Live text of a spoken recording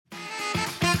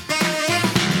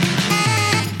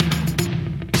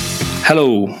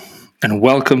Hello, and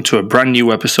welcome to a brand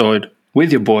new episode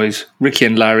with your boys, Ricky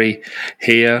and Larry,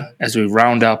 here as we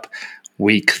round up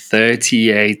week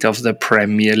 38 of the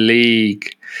Premier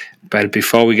League. But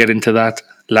before we get into that,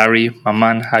 Larry, my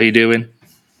man, how you doing?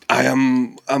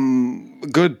 I'm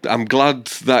good. I'm glad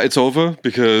that it's over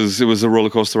because it was a roller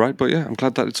coaster ride. But yeah, I'm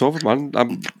glad that it's over, man.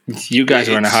 You guys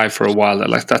were on a high for a while. It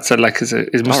must have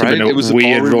been a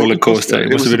weird roller coaster.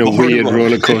 It must have been a weird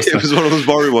roller coaster. It was one of those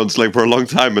boring ones, like for a long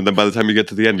time, and then by the time you get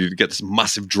to the end, you get this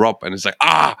massive drop, and it's like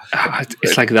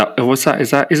It's like that. What's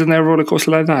that? Isn't there a roller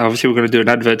coaster like that? Obviously, we're going to do an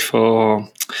advert for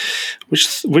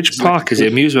which park is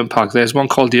it? Amusement park. There's one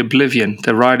called the Oblivion.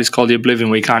 The ride is called the Oblivion,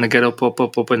 where you kind of get up,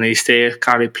 and then you stay,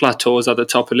 kind of plateaus at the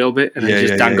top a little bit, and then it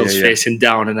just dangles facing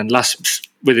down, and then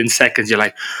within seconds you're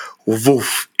like,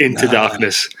 woof, into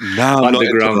darkness. No, I'm not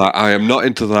into that. I am not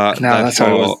into that.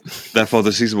 No, therefore,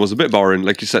 the season was a bit boring,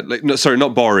 like you said.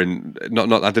 Not boring.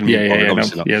 Not. I didn't mean boring.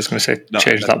 Obviously not. Yeah, I was going to say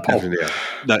change that poll.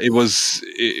 No, it was.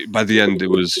 By the end, it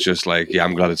was just like,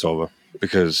 I'm glad it's over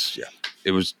because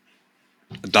it was.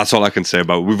 That's all I can say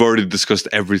about it. We've already discussed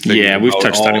everything. Yeah, we've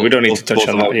touched on it. We don't need to touch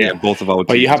on that. Yeah, both of our teams.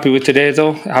 Are you happy with today,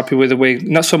 though? Happy with the way?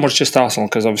 Not so much just Arsenal,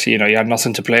 because obviously, you had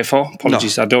nothing to play for.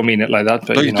 Apologies, I don't mean it like that,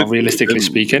 but, realistically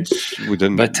speaking. We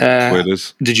didn't. But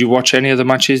did you watch any of the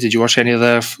matches? Did you watch any of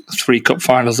the 3 cup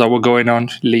finals that were going on?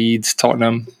 Leeds,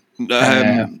 Tottenham,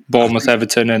 Bournemouth,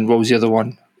 Everton, and what was the other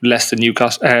one? Leicester,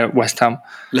 Newcastle, West Ham.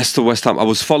 Leicester, West Ham. I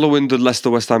was following the Leicester,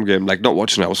 West Ham game, like not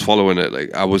watching it. I was following it.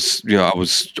 Like I was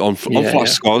on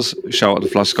Flash Scores. Shout out to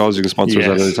Flash Scores. You can sponsor us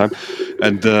at any time.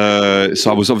 And so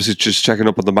I was obviously just checking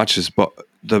up on the matches. But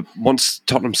once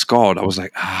Tottenham scored, I was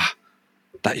like,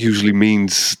 that usually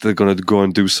means they're going to go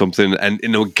and do something. And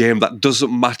in a game that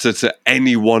doesn't matter to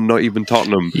anyone, not even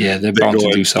Tottenham. Yeah, they're bound to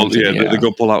do something. They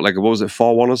go pull out, like, what was it,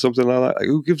 4-1 or something like that? Like,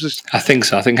 who gives us... I think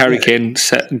so. I think Harry Kane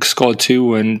scored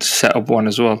 2 and set up 1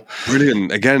 as well.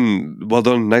 Brilliant. Again, well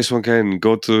done. Nice one, Kane.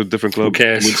 Go to a different club. Who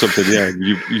cares? Win something, yeah.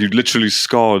 You literally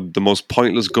scored the most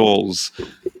pointless goals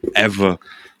ever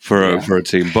for a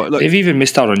team. But they've even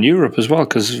missed out on Europe as well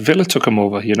because Villa took them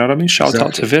over. You know what I mean? Shout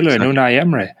out to Villa and Unai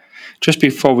Emery. Just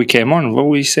before we came on, what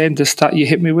were you saying? The stat you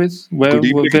hit me with? Where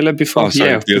were Villa before?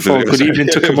 Before Good Evening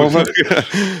took him over.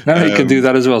 Now you can do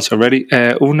that as well. So ready?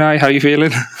 Unai, how you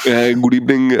feeling? Good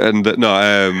evening. And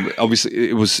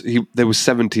obviously they were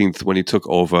 17th when he took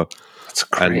over. That's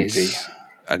crazy.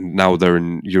 And now they're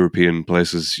in European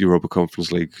places, Europa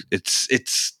Conference League.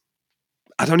 It's.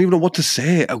 I don't even know what to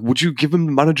say. Would you give him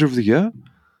the Manager of the Year?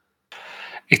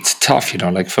 It's tough,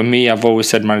 like for me, I've always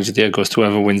said Manager of the Year goes to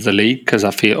whoever wins the league because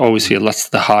I always feel that's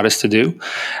the hardest to do.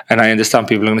 And I understand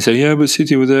people are going to say, yeah, but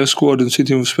City with their squad and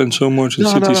City have spent so much and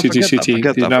City. You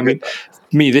know what I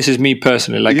mean? This is me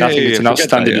personally. I think it's an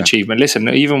outstanding achievement. Listen,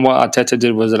 even what Arteta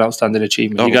did was an outstanding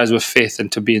achievement. You guys were 5th and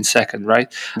to be in 2nd,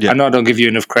 right? Yeah. I know I don't give you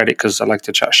enough credit because I like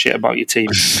to chat shit about your team,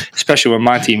 especially when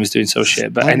my team is doing so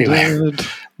shit. But anyway,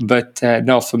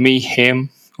 no, for me,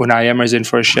 Unai Emery's in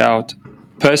for a shout.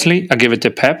 Personally, I give it to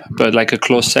Pep, but like a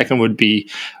close second would be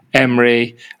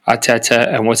Emery,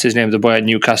 Arteta, and what's his name, the boy at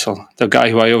Newcastle, the guy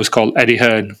who I always call Eddie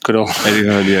Hearn. Good old Eddie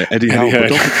Hearn, yeah, Eddie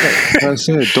Hearn.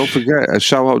 Don't forget a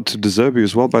shout out to De Zerbi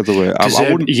as well. By the way,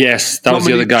 yes, that was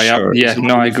the other guy.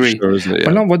 I agree.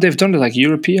 Well, no, what they've done is like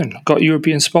got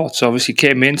European spots. Obviously,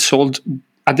 came in, sold.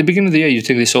 At the beginning of the year, you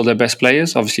think they sold their best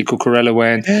players. Obviously, Cucurella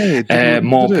went,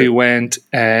 Morphy went,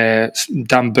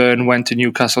 Dan Burn went to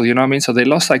Newcastle, you know what I mean? So they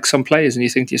lost like some players and you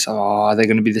think to yourself, are they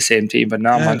going to be the same team? But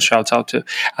now, man, shout out to...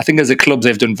 I think as a club,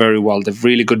 they've done very well. They've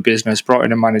really good business, brought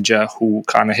in a manager who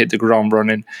kind of hit the ground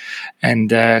running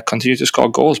and continue to score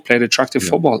goals, played attractive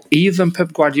football. Even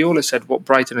Pep Guardiola said what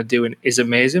Brighton are doing is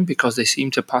amazing because they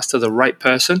seem to pass to the right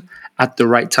person at the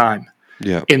right time.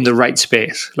 Yeah. In the right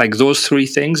space. Like those 3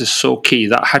 things are so key.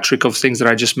 That hat trick of things that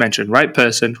I just mentioned. Right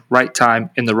person, right time,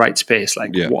 in the right space.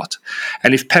 Like what?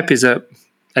 And if Pep is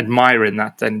admiring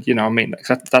that, then you know what I mean, like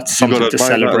that's something to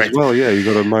celebrate. As well, you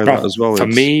got to admire that as well. For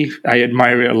me, I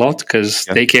admire it a lot because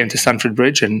they came to Stamford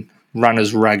Bridge and ran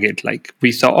us ragged. Like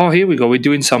we thought, here we go, we're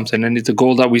doing something, and it's a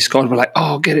goal that we scored. We're like,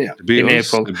 get it in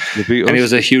April, and it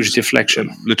was a huge deflection.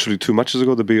 Literally 2 matches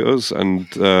ago, they beat us, and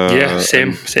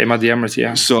same at the Emirates.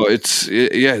 Yeah, so it's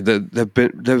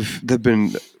they've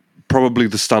been probably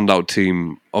the standout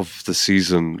team of the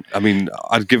season. I mean,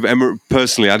 I'd give Emery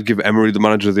the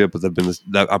Manager of the Year, but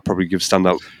I'd probably give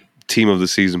standout team of the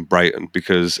season Brighton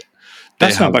because.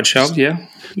 That's not a bad shout, yeah.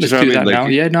 Let's do that now.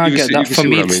 Yeah, no, I get that. For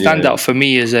me, standout for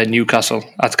me is Newcastle.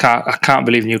 I can't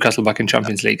believe Newcastle back in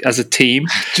Champions League. As a team...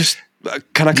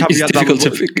 Can I caveat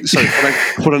that? Sorry, can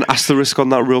I put an asterisk on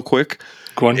that real quick?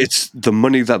 Go on. It's the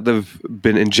money that they've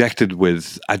been injected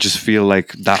with. I just feel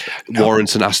like that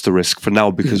warrants an asterisk for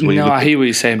now, because when I hear what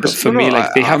you're saying, but for me,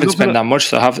 like they haven't spent that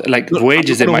much. They have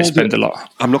wages. They might spend a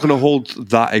lot. I'm not going to hold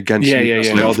that against you. Yeah.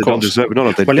 Of they don't deserve it.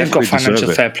 No, they they've got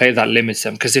financial fair play that limits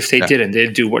them, because if they didn't,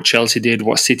 they'd do what Chelsea did,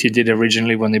 what City did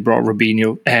originally when they brought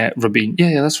Robinho.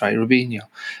 That's right, Robinho.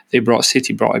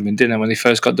 City brought him in, didn't they? When they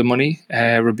first got the money,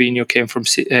 Robinho came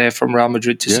from Real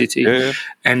Madrid to City,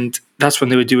 and that's when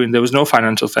they were doing. There was no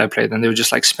financial fair play. Then they were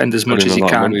just like spend as much as you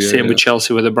can. Same with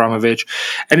Chelsea with Abramovich,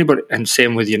 anybody, and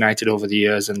same with United over the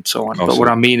years and so on. But what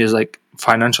I mean is, like,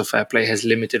 financial fair play has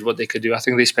limited what they could do. I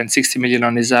think they spent 60 million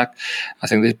on Isaac. I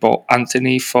think they bought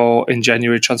Anthony in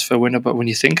January transfer window. But when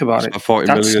you think about it,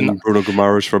 40 million, Bruno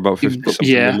Guimaraes for about 50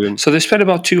 million. So they spent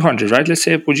about 200, right? Let's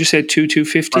say, would you say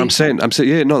 250? I'm saying,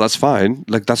 no, that's fine.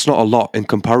 Like, that's not a lot in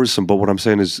comparison. But what I'm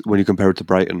saying is, when you compare it to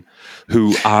Brighton,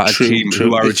 who are a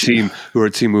team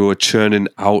who are churning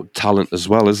out talent as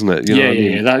well, isn't it?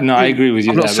 I agree with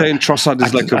you. I'm not saying Trossard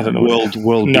is like a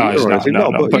world beater or anything.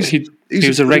 No, but he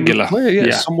was a regular.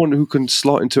 Player, someone who can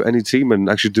slot into any team and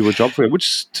actually do a job for it,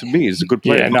 which to me is a good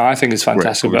player. Yeah, no, I think it's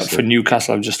fantastic. But for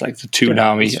Newcastle, I'm just like the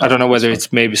Toonami. I don't know whether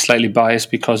it's maybe slightly biased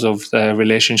because of the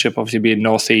relationship, obviously being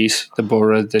Northeast, the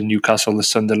Borough, the Newcastle, the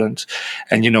Sunderland.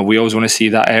 And, we always want to see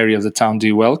that area of the town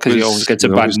do well, because he always gets a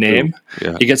bad name.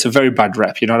 Yeah. He gets a very bad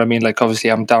rep, you know what I mean? Like, obviously,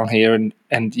 I'm down here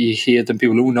and you hear them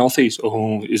people, Northeast,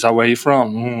 is that where you're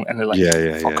from? And they're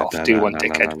like, fuck off, do one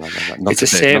dickhead. It's the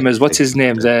same as, what's his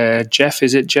name? Jeff,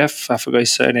 is it Jeff? I forgot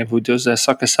his surname, who does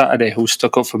Soccer Saturday, who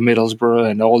stuck up for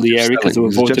Middlesbrough and all the area, because they were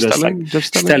voted as like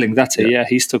Stelling, that's it,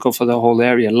 he stuck up for the whole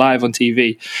area live on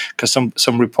TV, because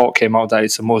some report came out that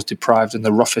it's the most deprived and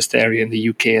the roughest area in the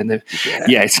UK, and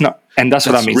it's not. And that's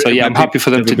what I mean. So I'm happy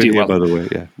for them to do well. By the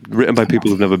way, written by people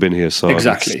who've never been here. So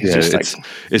exactly,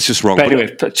 it's just wrong. But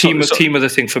anyway, team of the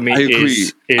thing for me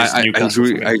is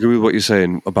Newcastle. I agree with what you're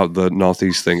saying about the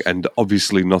Northeast thing, and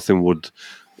obviously nothing would,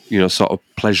 sort of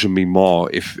pleasure me more,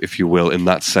 if you will, in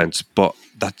that sense. But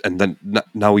then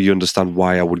now you understand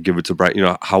why I would give it to Brighton.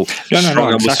 How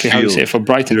strong exactly how you say it for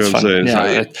Brighton. It's fun.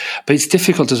 But it's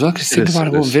difficult as well, because think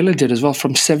about what Villa did as well,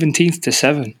 from 17th to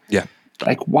 7. Yeah.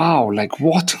 Like, wow, like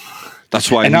what? That's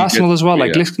why. And Arsenal as well.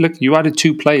 Like, look, you added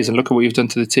 2 players, and look at what you've done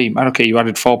to the team. And okay, you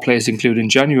added 4 players, including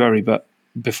January, but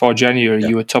before January,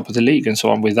 you were top of the league and so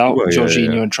on without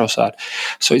Jorginho and Trossard.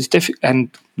 So it's difficult. And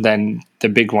then the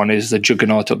big one is the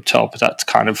juggernaut up top that's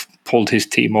kind of pulled his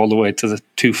team all the way to the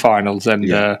 2 finals and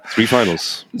 3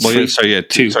 finals. Well, 2. Sorry,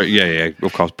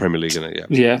 of course, Premier League, isn't it?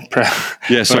 Yeah,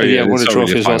 won a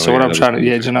trophy as well. So what I'm trying to, do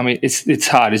you know what I mean? It's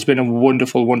hard. It's been a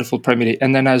wonderful, wonderful Premier League.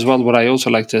 And then as well, what I also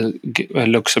like to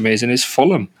looks amazing is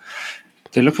Fulham.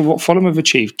 They look at what Fulham have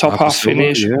achieved. Top half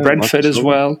finish, Brentford as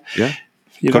well. Yeah.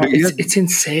 It's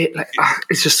insane. Like,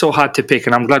 it's just so hard to pick,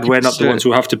 and I'm glad we're not the ones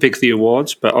who have to pick the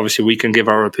awards. But obviously, we can give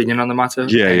our opinion on the matter.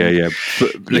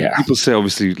 But people say,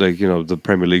 obviously, the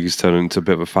Premier League is turning into a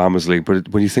bit of a farmers' league. But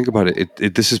when you think about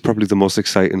it, this is probably the most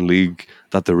exciting league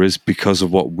that there is, because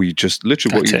of what you just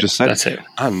said. That's it.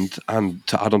 And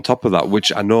to add on top of that,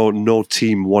 which I know no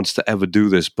team wants to ever do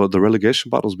this, but the relegation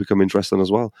battles become interesting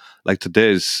as well. Like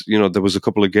today's, there was a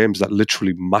couple of games that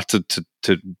literally mattered to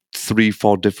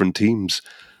 3-4 different teams,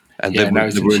 and they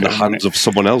were in the hands of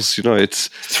someone else. It's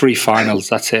 3 finals.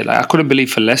 That's it. Like, I couldn't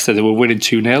believe for Leicester they were winning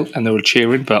 2-0 and they were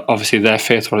cheering, but obviously their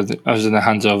faith was in the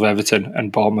hands of Everton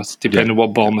and Bournemouth, depending on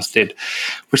what Bournemouth did,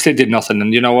 which they did nothing.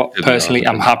 And you know what? Personally,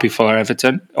 I'm happy for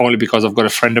Everton, only because I've got a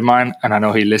friend of mine and I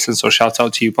know he listens. So shout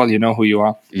out to you, Paul. You know who you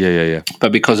are. Yeah.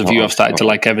 But because of you, I've started to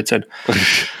like Everton.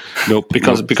 Nope.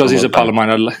 Because he's a pal of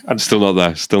mine. I'm still not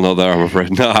there. I'm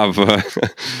afraid. No,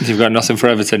 you've got nothing for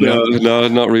Everton. No,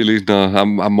 not really. No,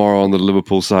 I'm more on the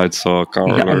Liverpool side, so I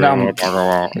can't really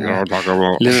talk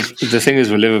about. The thing is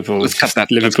with Liverpool,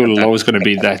 Liverpool are always going to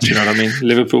be that. Do you know what I mean?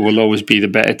 Liverpool will always be the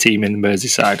better team in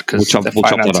Merseyside, because we'll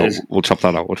chop that out. We'll chop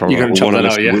that out. You're going to chop that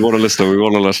out, yeah? We want a listener.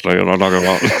 You're not talking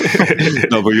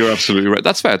about. No, but you're absolutely right.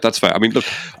 That's fair. I mean, look,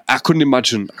 I couldn't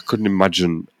imagine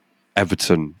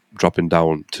Everton dropping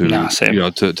down to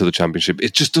to the Championship.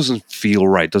 It just doesn't feel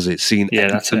right, does it? Seeing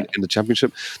Everton in the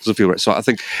Championship doesn't feel right. So I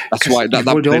think that's why that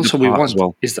also we want as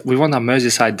well. Is that we want that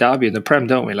Merseyside derby in the Prem,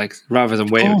 don't we? Like, rather than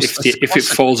wait if it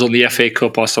falls on the FA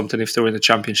Cup or something, if they're in the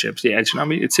Championships. Yeah, I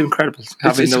mean, it's incredible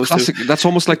having those classic. That's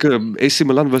almost like a AC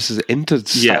Milan versus Inter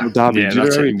derby.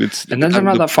 And then they're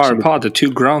not that far apart. The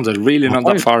 2 grounds are really not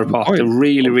that far apart. They're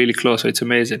really, really close. So it's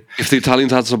amazing. If the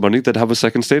Italians had some money, they'd have a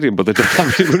second stadium, but they don't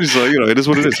have any money. So it is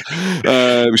what it is.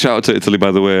 Shout out to Italy,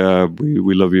 by the way.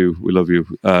 We love you. We love you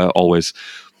always.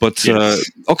 But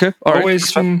okay, all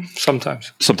always. right.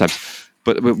 Sometimes.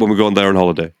 But when we go on there on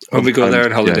holiday. When we go there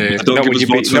on holiday.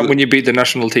 Not when you beat the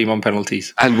national team on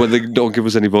penalties. And when they don't give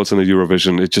us any votes on the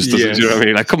Eurovision, it just doesn't, you know what I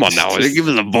mean? Like, come on now, give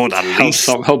us a vote at least.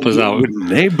 Help us out. With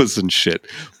neighbours and shit.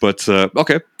 But,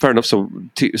 okay, fair enough. So,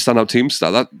 standout teams,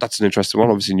 that's an interesting one.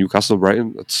 Obviously, Newcastle,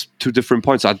 Brighton, that's two different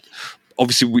points.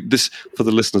 Obviously, this, for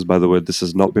the listeners, by the way, this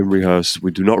has not been rehearsed. We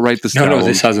do not write this down. No,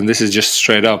 this hasn't. This is just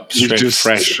straight up,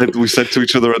 fresh. We said to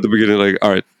each other at the beginning, like,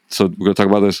 all right, so we're going to talk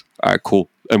about this. All right, cool.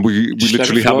 And we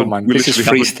literally haven't. Man. This is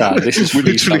freestyle. This is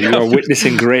freestyle. You are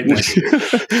witnessing greatness.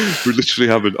 We literally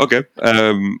haven't. Okay.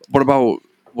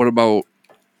 What about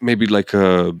maybe like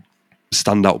a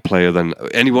standout player then?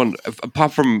 Anyone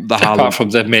apart from the Haaland? Apart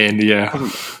from the main, yeah.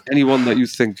 Anyone that you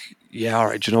think, yeah, all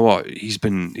right, do you know what? He's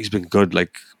been good,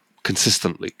 like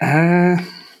consistently. Well,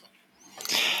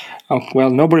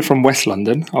 nobody from West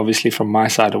London. Obviously, from my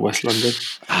side of West London.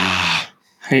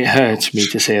 It hurts me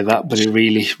to say that, but it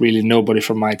really, really nobody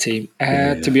from my team.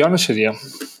 To be honest with you,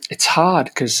 it's hard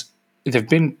because there have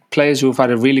been players who've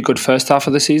had a really good first half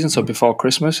of the season, so before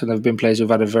Christmas, and there have been players who've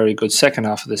had a very good second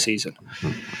half of the season.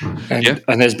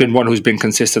 And there's been one who's been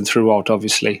consistent throughout,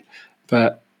 obviously.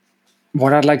 But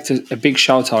what I'd like a big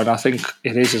shout out, and I think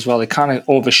it is as well, it kind of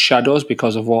overshadows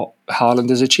because of what Haaland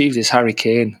has achieved, is Harry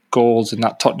Kane goals in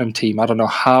that Tottenham team. I don't know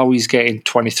how he's getting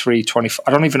 23, 24.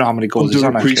 I don't even know how many goals he's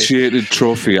on. Underappreciated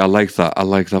trophy. I like that. I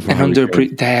like that.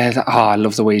 I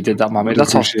love the way he did that, man.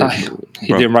 That's all. He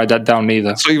didn't write that down either.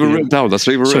 That's not even written down.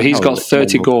 So he's got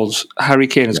 30 goals. Harry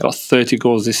Kane has got 30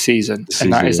 goals this season.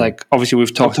 And that is like, obviously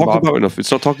we've talked about enough.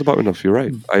 It's not talked about enough. You're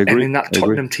right. I agree. And in that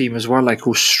Tottenham team as well, like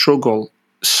who struggle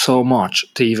so much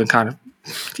to even kind of,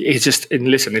 it's just, and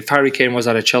listen, if Harry Kane was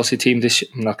at a Chelsea team this year,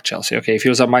 not Chelsea, okay, if he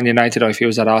was at Man United or if he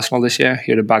was at Arsenal this year,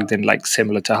 he would have bagged in like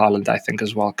similar to Haaland, I think,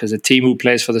 as well, because a team who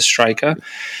plays for the striker,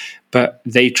 but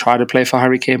they try to play for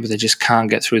Harry Kane, but they just can't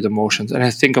get through the motions. And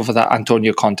I think of that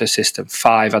Antonio Conte system,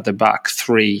 5 at the back,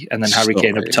 3 and then Harry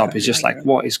Kane up top. It's just like,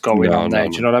 what is going on there?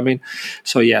 Do you know what I mean?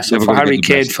 So yeah, so for Harry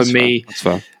Kane, for me,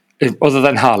 other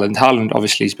than Haaland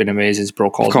obviously has been amazing. He's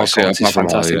broke all the records. He's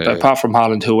fantastic. But apart from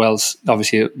Haaland, who else?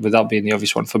 Obviously, without being the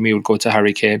obvious one, for me would go to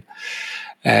Harry Kane.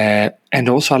 And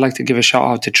also, I'd like to give a shout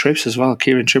out to Trips as well.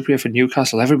 Kieran Trippier for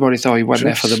Newcastle. Everybody thought he went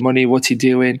there for the money. What's he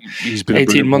doing? He's been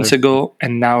 18 months ago,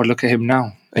 and now look at him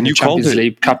now. And you called it,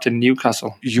 League captain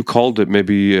Newcastle. You called it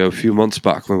maybe a few months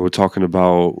back when we were talking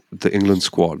about the England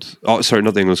squad. Oh, sorry,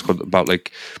 not the England squad. About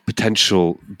like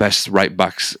potential best right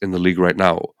backs in the league right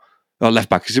now. Oh, left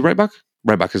back. Is he right back?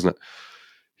 Right back, isn't it?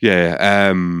 Yeah.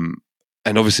 And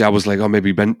obviously, I was like, oh,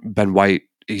 maybe Ben White.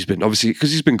 He's been obviously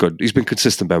because he's been good. He's been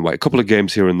consistent, Ben White. A couple of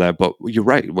games here and there, but you're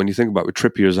right. When you think about it,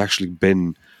 Trippier has actually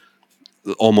been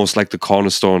almost like the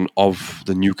cornerstone of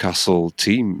the Newcastle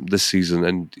team this season,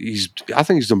 and I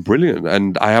think he's done brilliant,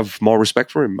 and I have more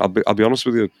respect for him. I'll be honest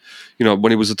with you. You know,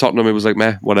 when he was at Tottenham, it was like,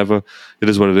 meh, whatever. It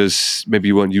is what it is. Maybe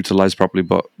you weren't utilised properly,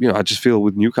 but you know, I just feel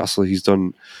with Newcastle, he's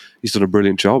done a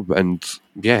brilliant job, and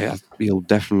yeah, he'll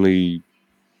definitely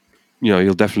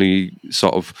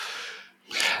sort of.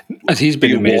 And he's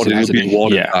been amazing. He'll be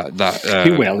awarded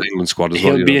he will. England squad as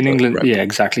well. He'll be in England. Yeah,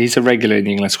 exactly. He's a regular in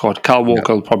the England squad. Kyle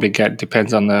Walker will probably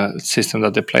depends on the system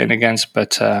that they're playing against.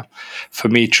 But for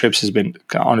me, Trips has been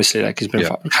honestly like he's been.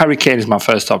 Harry Kane is my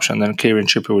first option. Then Kieran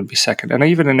Trippier would be second. And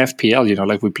even in FPL, you know,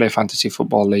 like we play Fantasy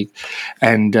Football League,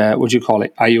 and what do you call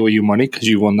it? I owe you money because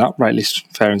you won that, rightly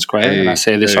fair and square. And I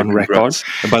say this on record.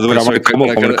 And by the way, I want to come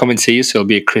up. I want to come and see you. So it'll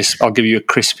be I'll give you a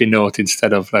crispy note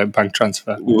instead of like bank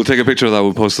transfer. We'll take a picture of that.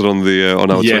 We'll post it on the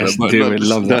on our Twitter. Yes, do it.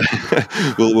 Love that.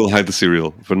 we'll hide the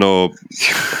cereal for no.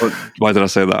 Why did I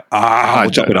say that?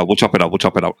 We'll chop it out. We'll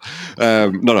chop it out.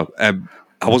 No.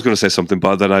 I was going to say something,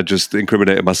 but then I just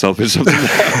incriminated myself in something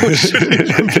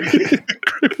that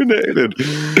incriminated.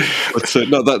 But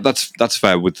no, that's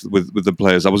fair with the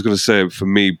players. I was going to say for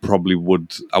me,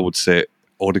 I would say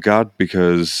Odegaard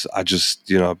because I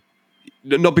just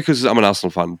not because I'm an Arsenal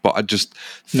fan, but I just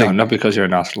think no, not because you're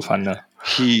an Arsenal fan. No.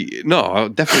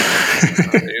 Definitely.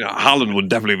 Haaland would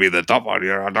definitely be the top one.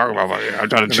 I'm talking about. I'm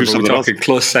trying to choose something else.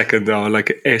 Close second, though,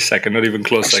 like a second, not even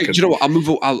close second. Do you know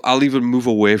what? I'll even move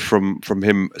away from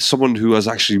him. Someone who has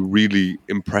actually really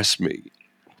impressed me,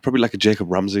 probably like a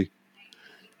Jacob Ramsey.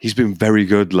 He's been very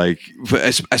good, like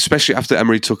especially after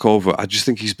Emery took over. I just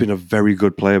think he's been a very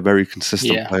good player, very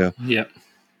consistent player. Yeah.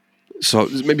 So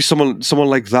maybe someone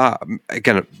like that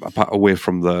again, away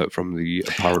from the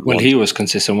apparent. Well, he was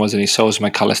consistent, wasn't he? So was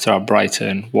McAllister at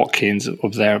Brighton, Watkins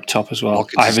up there up top as well.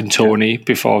 Ivan Toney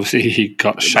before obviously he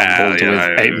got shambled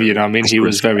with 8 million. I mean, he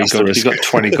was very good. He got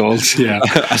 20 goals. Yeah,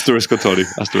 asterisk on Toney.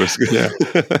 Asterisk. Yeah,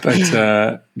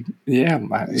 but yeah.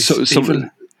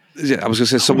 I was going to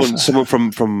say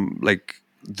someone from like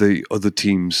the other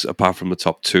teams apart from the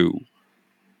top two,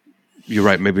 you're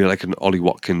right. Maybe like an Ollie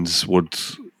Watkins would,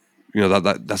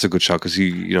 that's a good shot because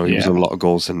he was a lot of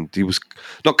goals and he was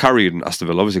not carrying Aston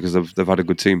Villa obviously because they've had a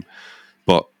good team,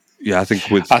 but. Yeah, I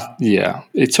think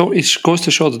it goes to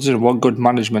show that what good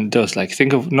management does. Like,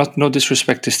 think of no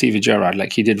disrespect to Stevie Gerrard.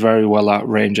 Like, he did very well at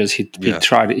Rangers. He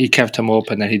kept them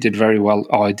up, and then he did very well.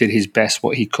 He did his best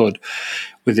what he could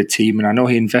with the team. And I know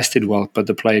he invested well, but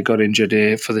the player got injured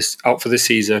out for the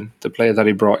season. The player that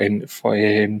he brought in for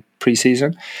him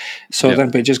pre-season. So then,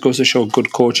 but it just goes to show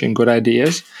good coaching, good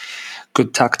ideas,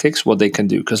 good tactics, what they can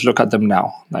do. Because look at them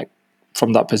now, like.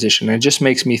 From that position. And it just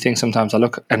makes me think sometimes I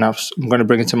look, and I'm going to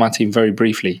bring it to my team very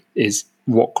briefly, is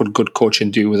what could good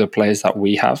coaching do with the players that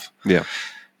we have? Yeah.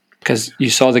 Because you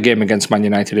saw the game against Man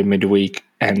United in midweek,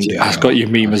 and I've got your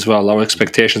meme as well. Our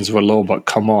expectations were low, but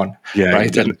come on. Yeah,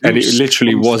 right? And it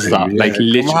literally was that. Like,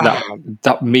 literally,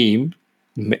 that meme,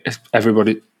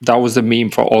 everybody, that was the meme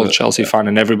for all Chelsea fan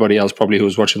and everybody else probably who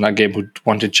was watching that game who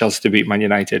wanted Chelsea to beat Man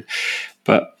United.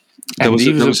 But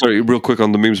sorry, real quick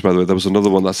on the memes, by the way, there was another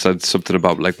one that said something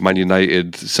about like Man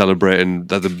United celebrating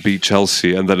that they beat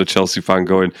Chelsea, and then a Chelsea fan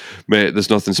going, "Mate, there's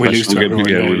nothing special." We lose to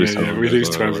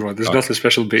everyone. There's nothing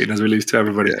special beating us. We lose to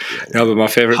everybody. No, but my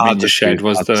favourite meme to shed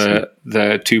was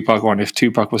the Tupac one. If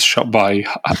Tupac was shot by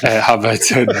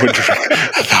Havertz and Mudryk,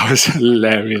 that was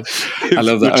hilarious. I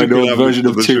love that. I know a version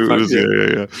of Tupac.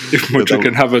 If Mudryk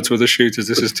and Havertz were the shooters,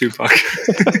 this is Tupac.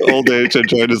 All day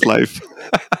enjoying his life.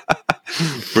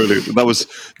 Brilliant.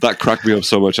 That cracked me up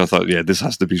so much. I thought, this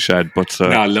has to be shared. But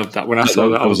I loved that. When I saw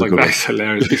that, I was like, that's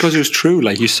hilarious. Because it was true.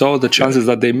 Like, you saw the chances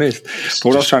that they missed. But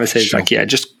what I was trying to say is, like,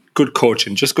 just good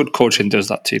coaching. Just good coaching does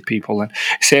that to people. And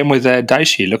same with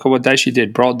Daishi. Look at what Daishi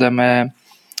did. Brought them.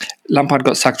 Lampard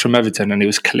got sacked from Everton, and it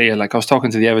was clear. Like, I was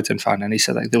talking to the Everton fan, and he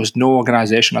said, like, there was no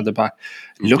organisation at the back.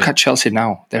 Look at Chelsea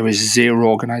now; there is zero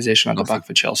organisation at the back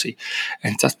for Chelsea,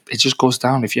 and it just goes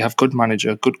down. If you have good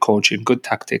manager, good coaching, good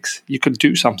tactics, you could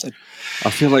do something.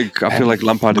 I feel like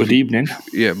Lampard. Good evening.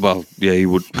 Yeah, well, he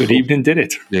would. Good evening. Did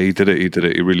it? Yeah, he did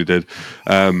it. He really did.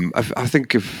 I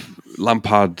think if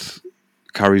Lampard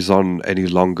carries on any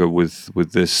longer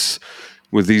with these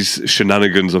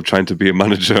shenanigans of trying to be a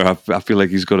manager, I feel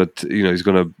like he's going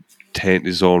to taint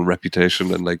his own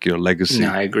reputation and legacy.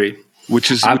 No, I agree.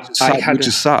 Which is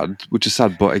sad.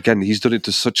 But again, he's done it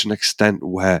to such an extent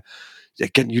where,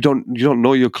 again, you don't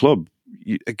know your club.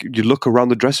 You look around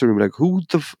the dressing room like, who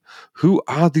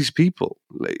are these people?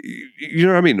 Like, you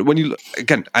know what I mean? When you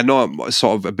again, I know I'm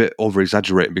sort of a bit over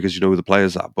exaggerating because you know who the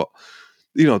players are, but.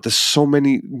 There's so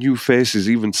many new faces,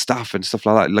 even staff and stuff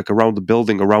like that, like around the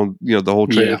building, around the whole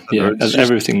training center.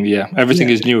 Everything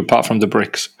is new apart from the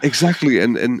bricks. Exactly,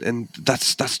 and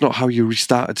that's not how you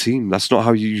restart a team. That's not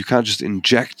how you can't just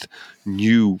inject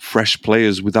new, fresh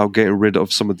players without getting rid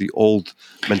of some of the old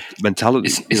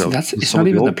mentality. It's not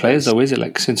even the players, though, is it?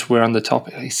 Like, since we're on the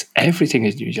topic, everything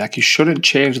is new. Like, you shouldn't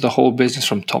change the whole business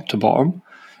from top to bottom.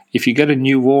 If you get a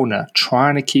new owner,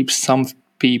 trying to keep some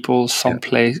people,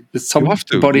 somebody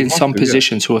in some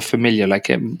positions who are familiar, like,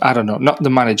 I don't know, not the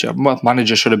manager. Well,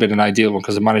 manager should have been an ideal one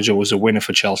because the manager was a winner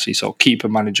for Chelsea, so keep a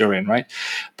manager in, right?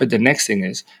 But the next thing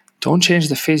is, don't change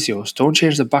the physios, don't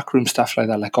change the backroom stuff like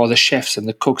that, like all the chefs and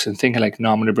the cooks, and thinking like,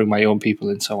 no, I'm going to bring my own people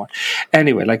and so on.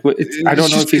 Anyway, like, I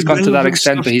don't know if he's gone to that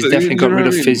extent, but he's definitely got rid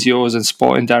of physios and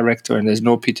sporting director, and there's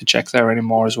no Peter Cech there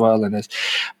anymore as well, and there's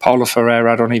Paulo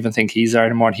Ferreira. I don't even think he's there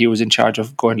anymore, and he was in charge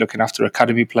of looking after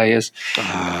academy players.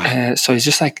 So it's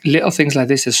just like little things like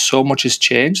this. There's so much has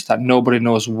changed that nobody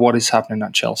knows what is happening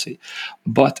at Chelsea.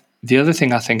 But the other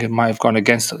thing I think it might have gone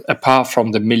against us, apart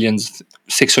from the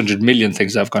 600 million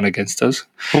things that have gone against us,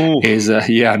 is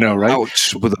I know, right?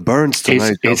 Ouch, with the burns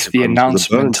tonight. It's the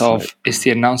announcement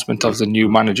of the new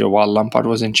manager while Lampard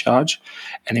was in charge,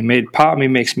 and part of me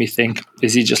makes me think,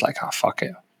 is he just like, fuck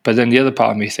it? But then the other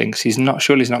part of me thinks he's not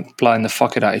applying the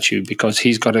fuck it attitude, because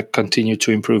he's got to continue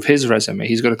to improve his resume.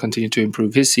 He's got to continue to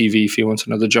improve his CV if he wants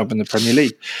another job in the Premier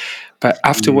League. But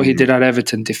after what he did at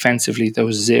Everton defensively, there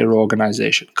was zero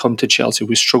organisation. Come to Chelsea,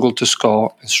 we struggled to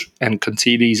score and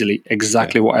concede easily.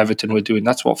 Exactly what Everton were doing.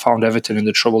 That's what found Everton in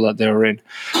the trouble that they were in,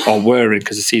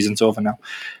 because the season's over now.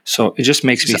 So it just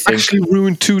makes me think. He's actually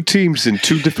ruined two teams in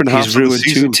two different halves of the season.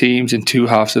 He's ruined two teams in two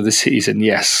halves of the season,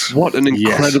 yes. What an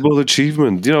incredible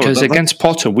achievement. Because against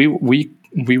Potter,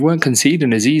 we weren't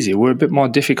conceding as easy. We were a bit more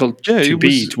difficult to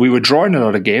beat. We were drawing a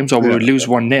lot of games, or we would lose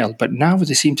 1-0. But now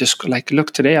they seem to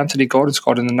look today. Anthony Gordon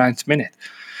scored in the 9th minute.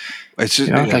 It's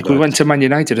just, we went to Man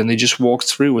United and they just walked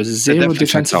through with zero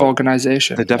defensive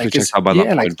organisation. They definitely checked out by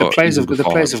that point. The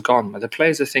players have gone. The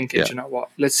players are thinking, you know what?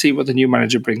 Let's see what the new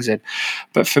manager brings in.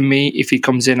 But for me, if he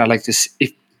comes in, I like this.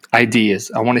 ideas.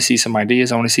 I want to see some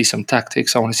ideas. I want to see some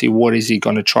tactics. I want to see what is he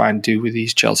going to try and do with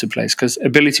these Chelsea players. Because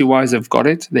ability-wise, they've got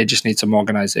it. They just need some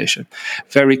organisation.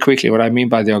 Very quickly, what I mean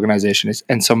by the organisation is,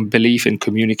 and some belief in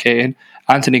communicating.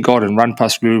 Anthony Gordon ran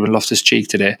past Ruben Loftus-Cheek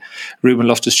today. Ruben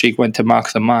Loftus-Cheek went to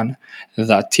mark the man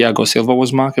that Thiago Silva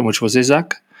was marking, which was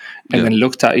Isaac, and then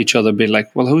looked at each other, being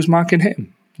like, well, who's marking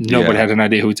him? Nobody had an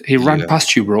idea who. He ran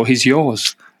past you, bro. He's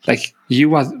yours. Like,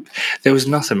 you are. There was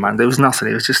nothing, man. There was nothing.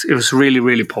 It was really,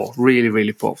 really poor. Really,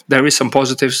 really poor. There is some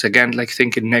positives. Again, like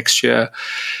thinking next year,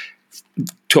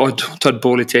 Todd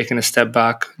Bowley taking a step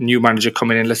back, new manager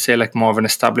coming in, let's say like more of an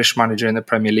established manager in the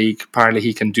Premier League. Apparently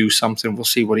he can do something. We'll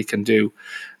see what he can do.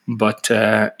 But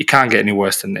it can't get any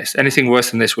worse than this. Anything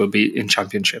worse than this will be in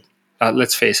Championship.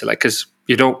 Let's face it, like, because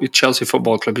Chelsea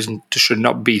Football Club should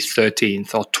not be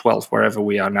 13th or 12th, wherever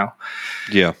we are now.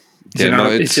 Yeah.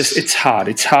 It's hard.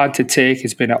 It's hard to take.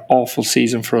 It's been an awful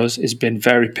season for us. It's been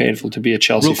very painful to be a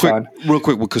Chelsea fan. Real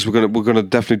quick, because we're gonna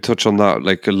definitely touch on that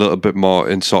like a little bit more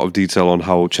in sort of detail on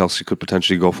how Chelsea could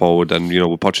potentially go forward, and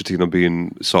with Pochettino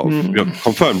being sort of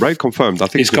confirmed, right? Confirmed. I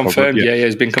think he's confirmed. Yeah,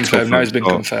 he's been confirmed. Now he's been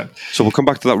confirmed. So we'll come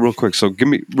back to that real quick. So give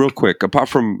me real quick. Apart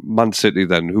from Man City,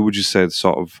 then who would you say the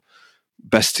sort of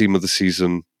best team of the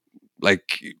season?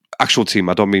 Like, actual team.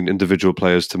 I don't mean individual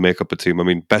players to make up a team. I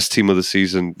mean best team of the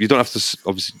season. You don't have to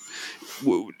obviously.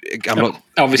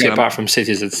 Apart from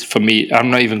City's, it's for me. I'm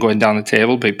not even going down the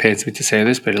table, but it pains me to say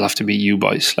this, but it'll have to be you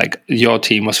boys. Like, your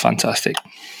team was fantastic.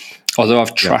 Although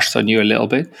I've trashed on you a little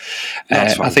bit,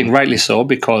 I think rightly so,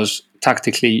 because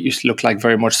tactically you look like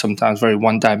very much sometimes very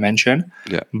one dimension.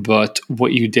 Yeah. But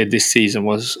what you did this season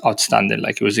was outstanding.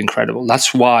 Like, it was incredible.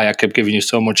 That's why I kept giving you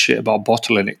so much shit about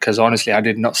bottling it, because honestly, I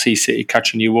did not see City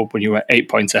catching you up when you were 8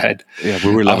 points ahead. Yeah,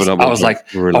 we were 11. I was like,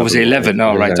 was it 11?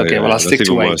 No, right, okay. Well, I'll stick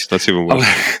to 8. That's even worse.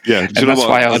 Yeah, and that's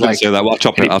why I was like, say that. Well, I'll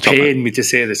chop it. It pained me to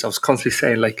say this. I was constantly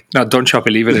saying like, no, don't chop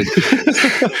it, leave it in.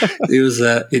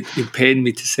 It pained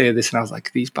me to say this, and I was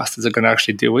like, these bastards are going to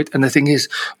actually do it. And the thing is,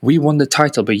 we won the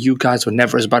title, but you guys were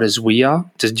never as bad as we are.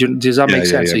 Does that make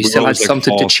sense? So you still had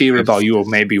something to cheer about. You were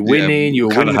maybe winning. You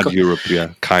were winning. Had Europe,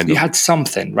 kind of. You had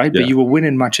something, right? But you were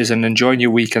winning matches and enjoying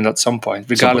your weekend at some point,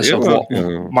 regardless of what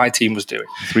my team was doing.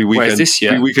 3 weekends. Whereas this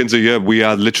year, 3 weekends a year, we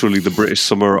are literally the British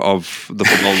summer of the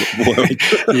football world.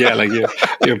 Yeah, like you're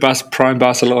prime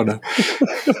Barcelona.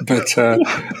 But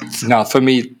no, for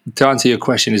me, to answer your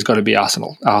question, it's got to be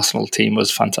Arsenal. Arsenal team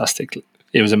was fantastic.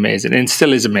 It was amazing, and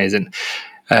still is amazing.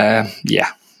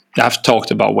 I've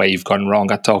talked about where you've gone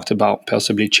wrong. I talked about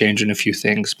possibly changing a few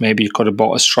things. Maybe you could have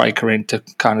brought a striker in to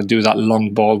kind of do that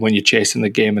long ball when you're chasing the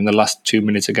game in the last 2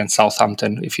 minutes against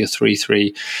Southampton if you're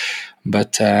 3-3.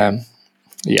 But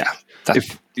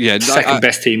second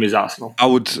best team is Arsenal. I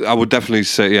would definitely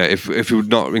say if you're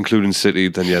not including City,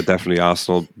 then definitely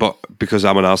Arsenal. But because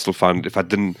I'm an Arsenal fan, if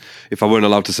I weren't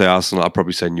allowed to say Arsenal, I'd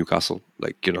probably say Newcastle.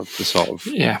 Like, the sort of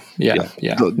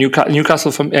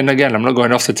Newcastle and again, I'm not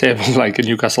going off the table like a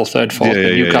Newcastle third, fourth,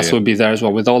 but Newcastle would be there as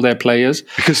well with all their players.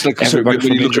 Because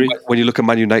when you look at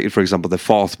Man United, for example, they're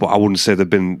fourth, but I wouldn't say they've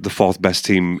been the fourth best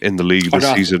team in the league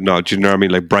this season. No, do you know what I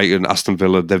mean? Like Brighton, Aston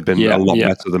Villa, they've been a lot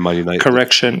better than Man United.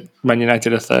 Correction, Man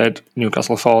United are third,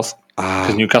 Newcastle fourth,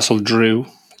 because Newcastle drew.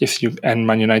 And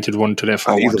Man United won today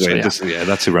 4-1. Either way,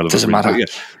 that's irrelevant. Doesn't matter.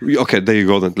 Okay, there you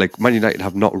go then. Like, Man United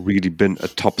have not really been a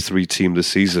top 3 team this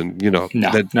season. No,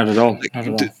 not at all.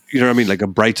 You know what I mean? Like, a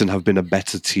Brighton have been a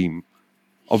better team.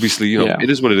 Obviously, it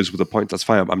is what it is with the point. That's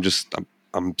fine. I'm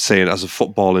saying as a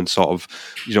football and sort of,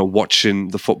 watching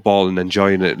the football and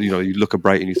enjoying it. You look at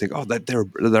Brighton, you think, oh,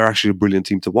 they're actually a brilliant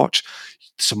team to watch.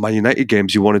 Some Man United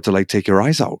games, you wanted to like take your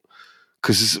eyes out.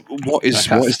 Because what is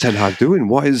Ten Hag doing?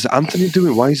 What is Anthony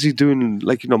doing? Why is he doing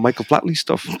Michael Flatley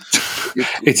stuff?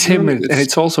 It's him, and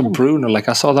it's also Bruno. Like,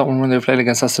 I saw that one when they were playing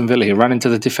against Aston Villa. He ran into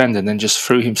the defender and then just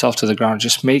threw himself to the ground. It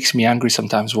just makes me angry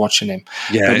sometimes watching him.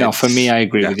 Yeah, but no, for me, I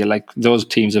agree with you. Like, those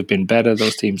teams have been better.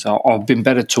 Those teams have been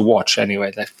better to watch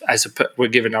anyway. Like, we're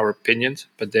giving our opinions,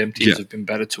 but them teams have been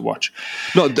better to watch.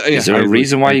 Is there a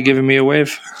reason why you're giving me a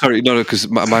wave? Sorry, no, because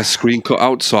my screen cut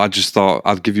out, so I just thought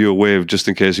I'd give you a wave just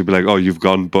in case you'd be like, oh, you've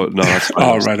gone, but no, that's fine.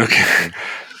 Oh, right, okay.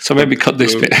 So maybe cut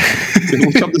this bit.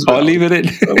 Or leave it in.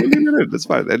 We'll leave it in. That's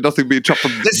fine. And nothing being chopped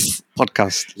from this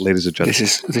podcast, ladies and gentlemen.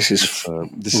 This is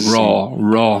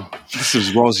raw. This is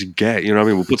as raw as you get. You know what I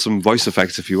mean? We'll put some voice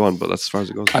effects if you want, but that's as far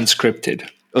as it goes. Unscripted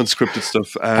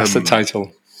stuff. That's the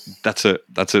title. That's it.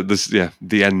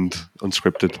 The end.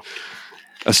 Unscripted.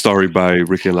 A story by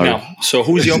Ricky and Larry. Now, so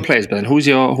who's your players, Ben? Who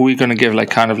are you going to give like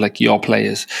kind of like your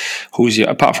players?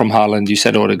 Apart from Haaland, you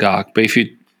said Odegaard, but if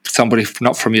you somebody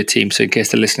not from your team. So in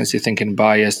case the listeners are thinking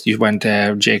biased, you went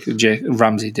Jacob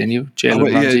Ramsey, didn't you?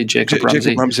 Jalen Ramsey, Jacob Ramsey.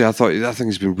 Jacob Ramsey, I think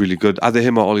he's been really good. Either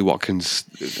him or Ollie Watkins.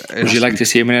 Would you like to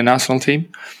see him in a national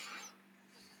team?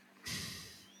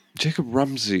 Jacob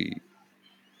Ramsey,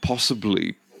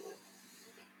 possibly.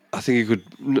 I think he could.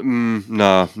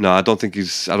 No. I don't think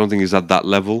he's at that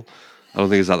level. I don't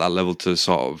think he's at that level to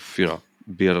sort of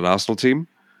be at an Arsenal team.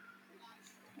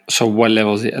 So what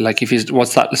level is it? Like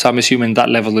what's that? So I'm assuming that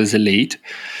level is elite.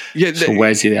 Yeah. So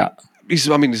where's he at? He's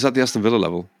at the Aston Villa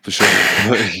level for sure.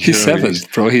 He's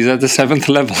seventh, bro. He's at the 7th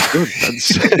level. Good.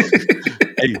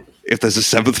 Hey, if there's a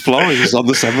 7th floor, he's on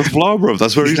the 7th floor, bro.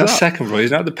 That's where he's at. Not second, bro.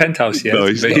 He's not at the penthouse yet. No,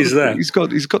 but he's there. He's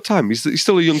got time. He's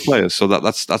still a young player, so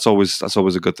that's always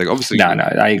a good thing. Obviously, no,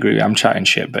 I agree. I'm chatting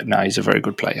shit, but no, he's a very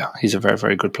good player. He's a very,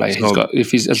 very good player.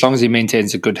 As long as he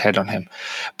maintains a good head on him.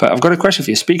 But I've got a question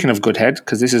for you. Speaking of good head,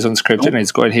 because this is unscripted and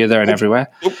it's going here, there, and everywhere.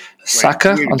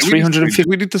 Saka on 350. Do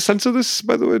we need to censor this?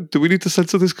 By the way, do we need to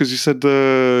censor this? Because you said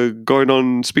going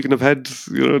on. Speaking of head,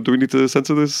 do we need to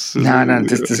censor this? No,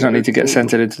 this does not need to get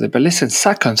censored into it. But listen,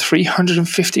 Saka on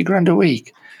 350 grand a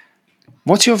week.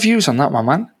 What's your views on that, my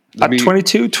man? At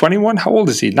 22, 21, how old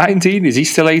is he? 19? Is he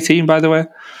still 18, by the way?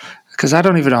 Because I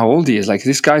don't even know how old he is. Like,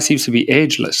 this guy seems to be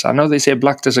ageless. I know they say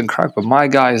black doesn't crack, but my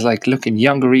guy is like looking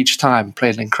younger each time,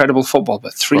 playing incredible football,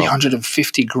 but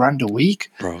 350 grand a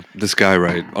week? Bro, this guy,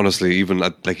 right? Honestly, even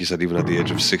at, like you said, even at the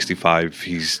age of 65,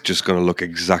 he's just going to look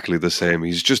exactly the same.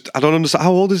 He's just, I don't understand.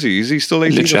 How old is he? Is he still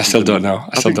 18? Literally, I still don't know.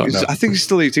 I think he's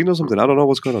still 18 or something. I don't know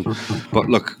what's going on. But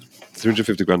look,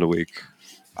 350 grand a week.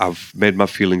 I've made my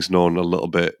feelings known a little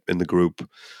bit in the group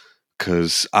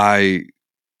because I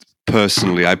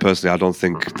personally, I don't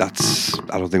think that's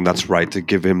right to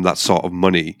give him that sort of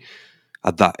money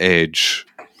at that age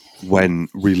when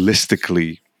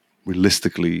realistically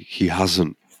he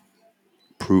hasn't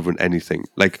proven anything.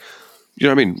 Like, you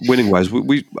know what I mean? Winning wise,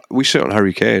 we shit on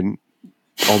Harry Kane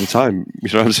all the time. You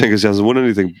know what I'm saying? Because he hasn't won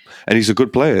anything, and he's a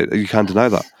good player. You can't deny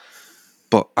that.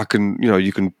 But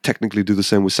you can technically do the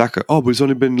same with Saka. Oh, but he's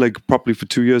only been like properly for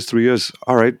 2 years, 3 years.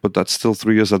 All right, but that's still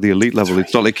 3 years at the elite level.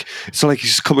 It's not like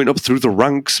he's coming up through the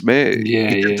ranks, mate.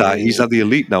 He's at the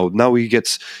elite now. Now he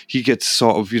gets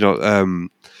sort of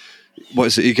what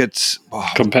is it? He gets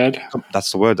compared.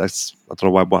 That's the word. I don't know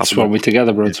why. That's why we're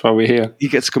together, bro. That's why we're here. He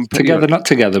gets compared together, not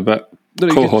together, but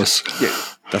co-hosts. Yeah,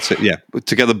 that's it. Yeah,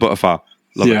 together but afar.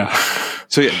 Love it.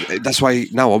 So that's why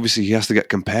now obviously he has to get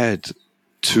compared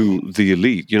to the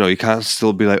elite. He can't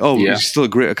still be like, he's still a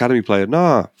great academy player.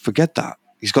 Nah, forget that.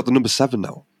 He's got the number 7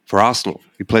 now for Arsenal.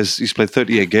 He's played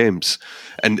 38 games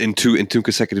and in two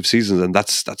consecutive seasons, and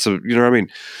that's a, you know what I mean?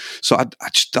 So I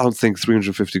just don't think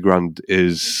 350 grand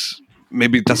is,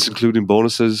 maybe that's including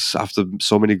bonuses after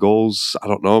so many goals. I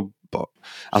don't know, but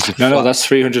no, that's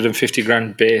 350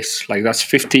 grand base. Like, that's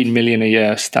 15 million a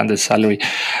year standard salary.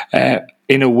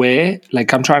 In a way,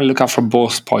 like, I'm trying to look at from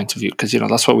both points of view, because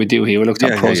that's what we do here. We looked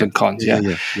at pros and cons. Yeah.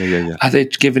 Are they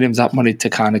giving him that money to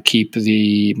kind of keep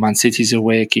the Man Cities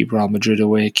away, keep Real Madrid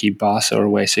away, keep Barca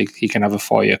away, so he can have a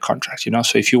 4-year contract?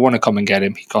 So if you want to come and get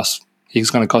him, he's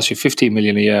going to cost you 15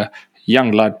 million a year.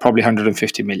 Young lad, probably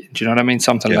 150 million. Do you know what I mean?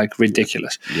 Something like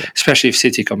ridiculous. Yeah. Especially if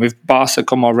City come. If Barca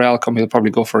come or Real come, he'll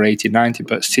probably go for 80, 90.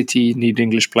 But City need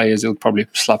English players. They'll probably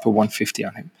slap a 150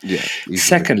 on him. Yeah. Easily.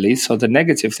 Secondly, so the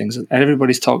negative things, and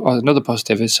everybody's talking. Another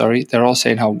positive is, they're all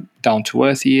saying how down to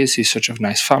earth he is. He's such a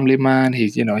nice family man.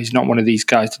 He's not one of these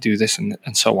guys to do this and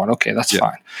so on. Okay, that's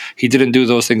fine. He didn't do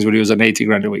those things when he was on 80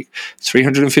 grand a week.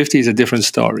 350 is a different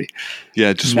story.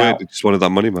 Yeah, just wanted that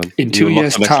money, man. In 2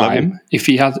 years' time, if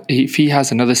he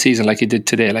has another season like he did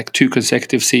today, like 2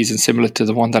 consecutive seasons similar to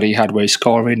the one that he had where he's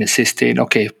scoring, assisting,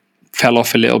 fell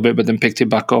off a little bit but then picked it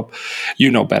back up.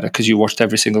 You know better because you watched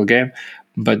every single game.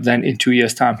 But then in 2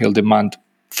 years' time, he'll demand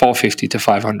 450 to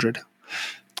 500.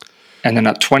 And then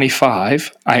at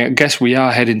 25, I guess we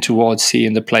are heading towards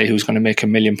seeing the player who's going to make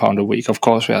 £1 million a week. Of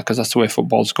course we are, because that's the way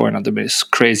football's going at the minute. It's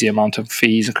crazy amount of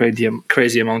fees and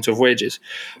crazy amount of wages.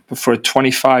 But for a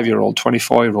 25-year-old,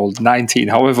 24-year-old, 19,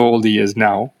 however old he is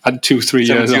now, had 2-3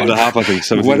 years on. 17.5, I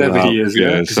think. Whatever he is,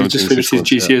 because he just finished his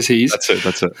GCSEs.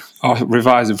 That's it.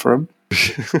 Revising for him.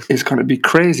 It's going to be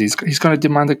crazy. He's going to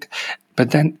demand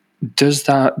But then, does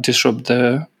that disrupt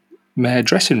the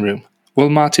dressing room? Will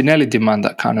Martinelli demand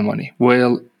that kind of money?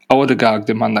 Will Odegaard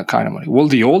demand that kind of money? Will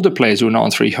the older players who are not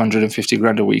on 350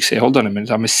 grand a week say, hold on a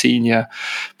minute, I'm a senior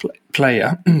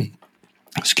player.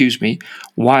 Excuse me.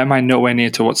 Why am I nowhere near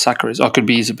to what Saka is? Or it could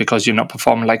be easy because you're not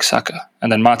performing like Saka.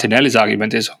 And then Martinelli's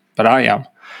argument is, but I am.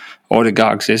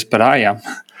 Odegaard's is, but I am.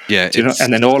 Yeah,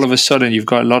 and then all of a sudden you've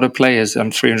got a lot of players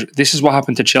on 300. This is what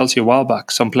happened to Chelsea a while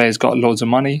back. Some players got loads of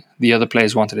money, the other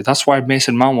players wanted it. That's why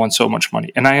Mason Mount wants so much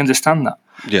money, and I understand that.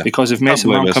 Yeah, because if Mason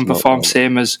Mount can perform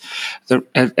same as a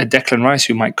Declan Rice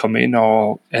who might come in,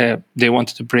 or they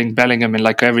wanted to bring Bellingham in,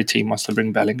 like every team wants to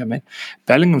bring Bellingham in.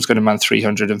 Bellingham's going to demand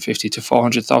 350 to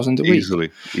 400,000 a week.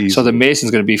 Easily. So the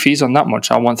Mason's going to be, if he's on that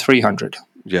much, I want 300.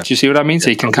 Yeah. Do you see what I mean? So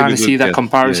you can kind of see that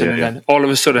comparison, and then all of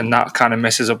a sudden that kind of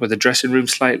messes up with the dressing room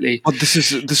slightly. But this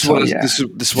is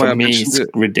why I mentioned it.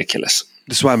 Ridiculous.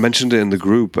 This is why I mentioned it in the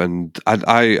group, and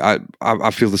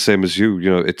I feel the same as you. You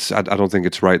know, I don't think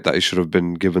it's right that he should have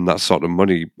been given that sort of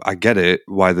money. I get it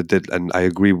why they did, and I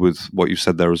agree with what you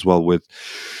said there as well. With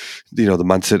the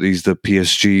Man Cities, the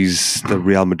PSGs, the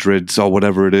Real Madrids, or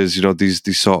whatever it is. You know,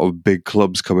 these sort of big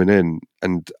clubs coming in,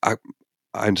 and I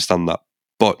understand that.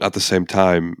 But at the same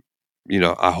time,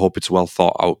 I hope it's well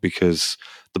thought out, because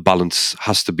the balance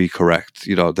has to be correct.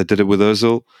 You know, they did it with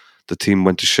Ozil, the team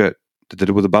went to shit. They did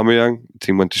it with Aubameyang, the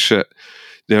team went to shit.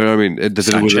 You know what I mean? They did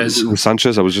it with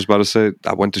Sanchez. I was just about to say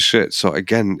that went to shit. So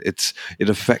again, it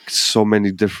affects so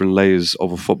many different layers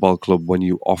of a football club when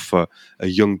you offer a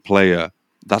young player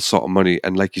that sort of money.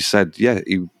 And like you said, yeah,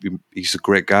 he's a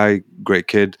great guy, great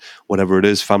kid, whatever it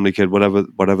is, family kid, whatever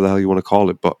the hell you want to call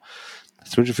it. But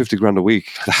 350 grand a week,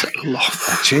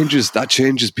 that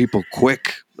changes people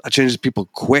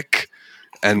quick.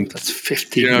 And that's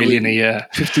 50 million a year.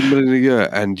 50 million a year,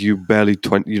 and you're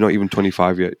not even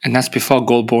 25 yet. And that's before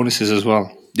goal bonuses as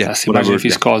well. Yeah, imagine if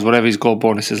he scores whatever his goal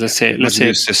bonuses. Let's say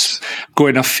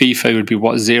going off FIFA would be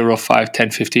what, 0, 5, 10,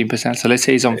 15%. So let's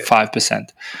say he's on 5%.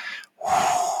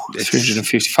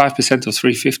 355% of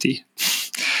 350.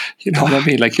 You know what I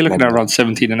mean? Like, you're looking at around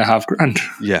 17.5 grand.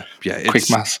 Yeah.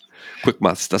 Quick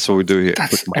maths. That's what we do here.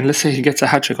 And let's say he gets a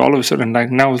hat trick. All of a sudden,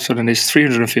 his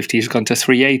 350 has gone to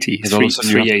 380,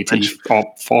 380 or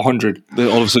 400. Then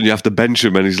all of a sudden, you have to bench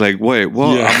him, and he's like, "Wait,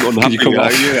 what? Yeah. I'm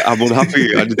unhappy. I'm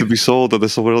unhappy. I need to be sold, or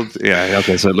there's someone else." Yeah.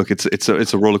 Okay. So look, it's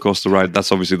a roller coaster ride.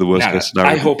 That's obviously the worst case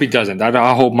scenario. I hope he doesn't.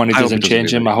 I hope money doesn't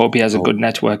change him. I hope he has a good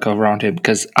network around him,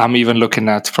 because I'm even looking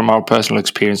at, from our personal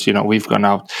experience, we've gone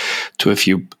out to a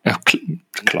few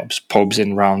clubs, pubs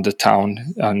in around the town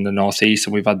and the northeast,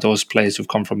 and we've had those players who've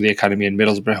come from the academy in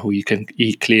Middlesbrough who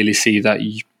you clearly see that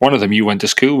one of them you went to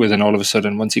school with, and all of a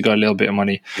sudden, once he got a little bit of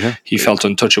money, he felt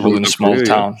untouchable in a small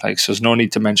town. Like, so there's no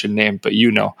need to mention name, but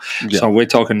so we're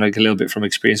talking like a little bit from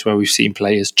experience where we've seen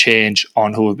players change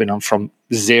on who have been on from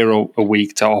 0 a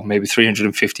week to maybe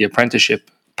 350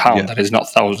 apprenticeship pound, that is not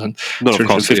 1,000,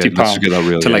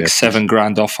 £350 to like 7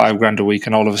 grand or 5 grand a week,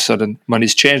 and all of a sudden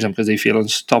money's changed them because they feel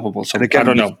unstoppable. So again, I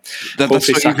don't know.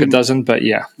 Hopefully Saka doesn't, but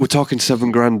yeah, we're talking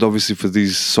 7 grand obviously for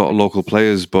these sort of local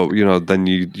players, but then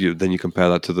you compare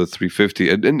that to the 350,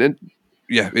 and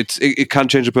yeah, it can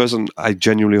change a person. I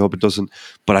genuinely hope it doesn't,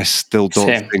 but I still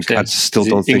don't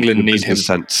think England need him.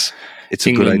 Sense. It's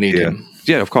a good idea.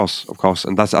 Yeah, of course,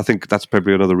 and I think that's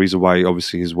probably another reason why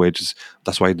obviously his wages.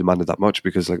 That's why he demanded that much,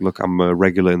 because like, look, I'm a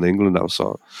regular in the England now,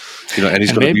 so and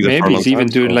he's going to be there for a long time. Maybe he's even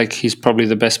doing like he's probably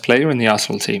the best player in the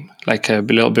Arsenal team. Like a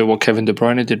little bit what Kevin De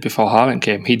Bruyne did before Haaland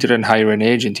came. He didn't hire an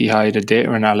agent; he hired a data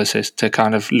analyst to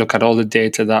kind of look at all the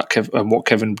data that and what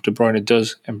Kevin De Bruyne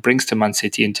does and brings to Man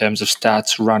City in terms of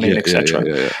stats, running,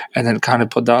 etc. And then kind of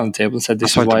put that on the table and said,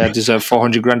 "This is why I deserve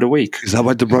 400 grand a week." Is that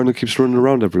why De Bruyne keeps running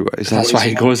around everywhere? That's why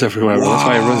he goes everywhere. Wow. That's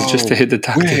why he runs, just to hit the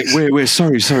tactics. Wait.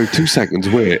 Sorry. 2 seconds.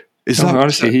 Wait.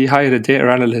 Honestly, he hired a data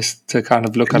analyst to kind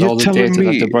of look at all the data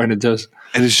that De Bruyne does.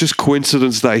 And it's just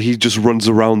coincidence that he just runs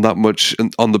around that much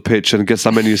on the pitch and gets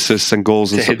that many assists and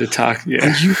goals and stuff. To hit the target, yeah.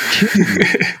 Are you kidding me?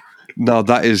 No,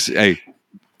 that is, I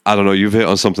don't know, you've hit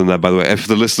on something there, by the way. If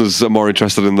the listeners are more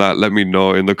interested in that, let me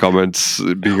know in the comments.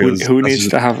 Because who needs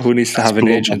to have an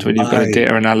agent when you've got a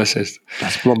data analyst?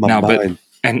 That's blown my mind.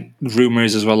 And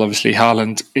rumours as well, obviously,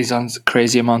 Haaland is on a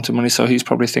crazy amount of money, so he's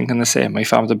probably thinking the same.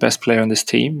 If I'm the best player on this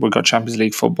team, we've got Champions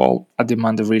League football, I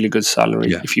demand a really good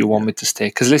salary if you want me to stay.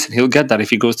 Because listen, he'll get that if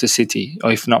he goes to City,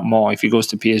 or if not more, if he goes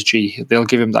to PSG, they'll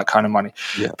give him that kind of money.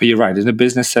 Yeah. But you're right, in a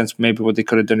business sense, maybe what they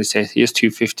could have done is say, here's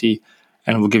 250,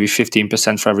 and we'll give you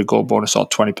 15% for every goal bonus, or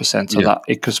 20%, so that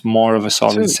it gives more of a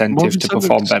sort of incentive to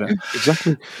perform better. Yeah,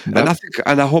 exactly. Yep.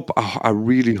 And I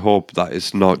really hope that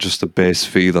it's not just a base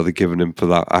fee that they're giving him for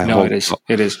that.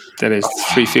 It is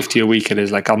 350 a week. It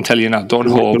is, like, I'm telling you now,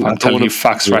 I'm telling you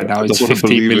facts right now. It's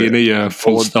 15 million a year,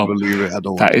 full stop.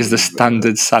 That is the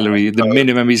standard salary. The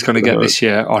minimum he's going to get this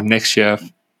year or next year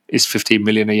is 15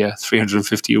 million a year,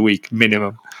 350 a week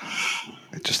minimum.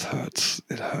 It just hurts.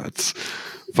 It hurts.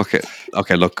 fuck it.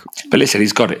 Okay, look. But listen,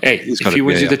 he's got it. Hey, if he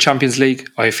wins you the Champions League,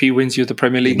 or if he wins you the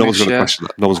Premier League next year,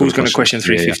 who's going to question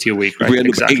 350 a week, right?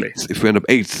 If we end up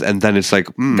eighth, and then it's like,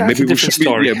 maybe a different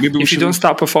story. If you don't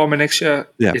start performing next year,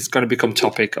 it's going to become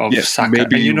topic of Saka.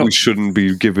 Maybe and we shouldn't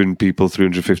be giving people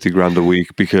 350 grand a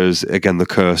week because, again, the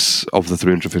curse of the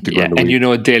 350 grand a week. And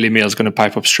a Daily Mail is going to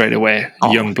pipe up straight away.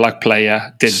 Young black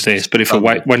player did this, but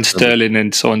when Sterling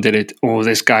and so on did it,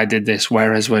 this guy did this.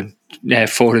 Whereas when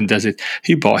Foden does it,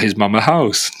 he bought his mum a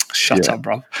house. Shut up,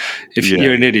 bro.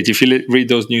 You're an idiot. If you read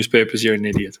those newspapers, you're an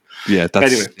idiot. Yeah,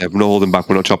 anyway. We're not holding back.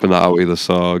 We're not chopping that out either.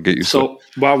 So get you. So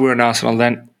while we're in Arsenal,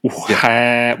 then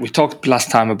we talked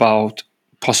last time about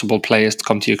possible players to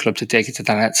come to your club to take it to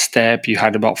the next step. You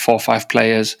had about 4 or 5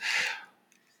 players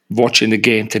watching the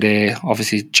game today.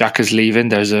 Obviously, Xhaka's leaving.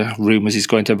 There's rumours he's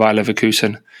going to Bayer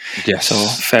Leverkusen. Yes. So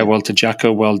farewell to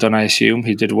Xhaka. Well done, I assume.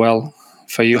 He did well.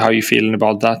 For you, how are you feeling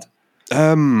about that?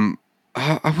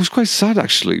 I was quite sad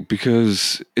actually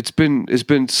because it's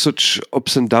been such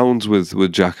ups and downs with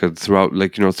Xhaka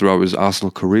throughout his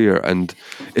Arsenal career, and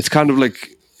it's kind of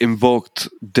like invoked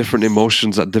different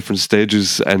emotions at different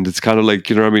stages, and it's kind of like,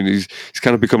 he's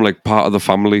kind of become like part of the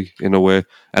family in a way.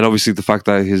 And obviously the fact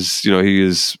that he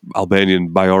is Albanian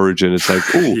by origin, it's like,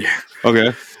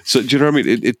 okay. So do you know what I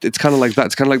mean? It's kind of like that.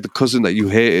 It's kind of like the cousin that you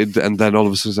hated, and then all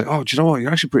of a sudden it's like, oh, do you know what?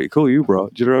 You're actually pretty cool, bro.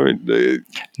 Do you know what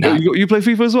I mean? You play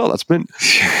FIFA as well. That's mint.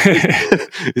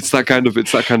 It's that kind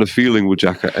of feeling with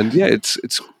Xhaka, and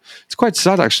it's quite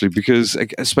sad actually, because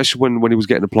especially when he was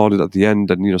getting applauded at the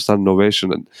end and standing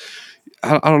ovation, and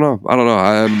I don't know.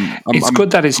 It's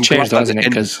good that it's changed, hasn't it?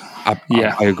 Because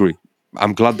I agree.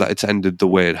 I'm glad that it's ended the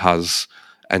way it has,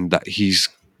 and that he's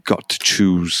got to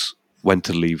choose when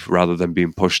to leave rather than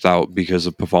being pushed out because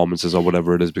of performances or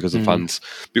whatever it is, because of fans,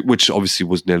 which obviously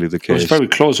was nearly the case. It was very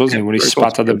close, wasn't it, when he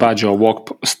spat at the badge or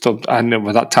and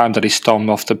with that time that he stormed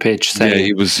off the pitch saying,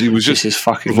 he was just this is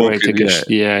fucking great.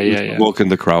 Provoking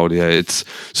the crowd.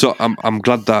 So I'm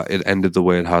glad that it ended the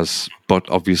way it has. But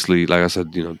obviously, like I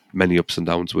said, many ups and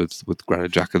downs with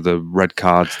Granit Xhaka, the red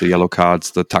cards, the yellow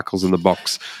cards, the tackles in the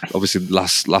box. Obviously,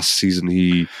 last season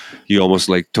he almost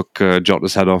like took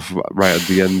Jota's head off right at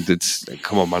the end. It's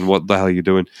come on, man, what the hell are you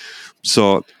doing?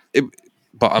 So, he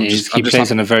plays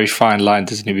on a very fine line,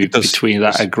 doesn't he? Between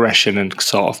that aggression and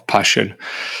sort of passion.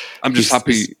 I'm just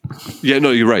happy. Yeah,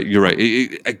 no, you're right. You're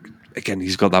right. Again,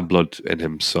 he's got that blood in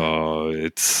him, so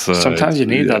it's. Sometimes you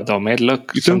need that, though, mate.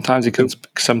 Look, sometimes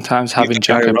having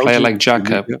a player like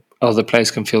Xhaka, other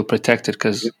players can feel protected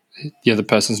because the other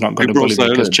person's not going to bully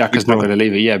because Xhaka's not going to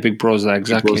leave it. Yeah, big bros there,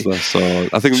 exactly. So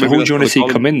I think. So who do you want to see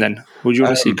come in then? Who do you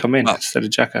want to see come in instead of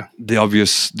Xhaka? The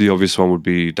obvious one would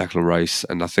be Declan Rice,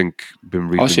 and I think been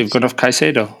reading. Also, you've got off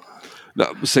Caicedo.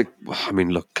 No, I mean,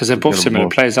 look, because they're both similar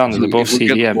players, aren't they? They're both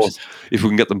CDMs. If we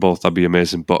can get them both, that'd be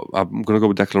amazing. But I'm going to go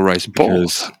with Declan Rice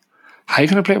because. How are you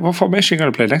going to play? What formation are you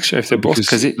going to play next year if they're both?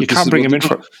 Because you can't bring him in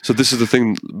for. So this is the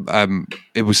thing.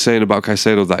 It was saying about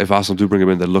Caicedo that if Arsenal do bring him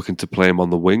in, they're looking to play him on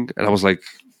the wing, and I was like,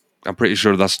 I'm pretty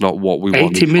sure that's not what we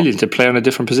want. 80 million to play on a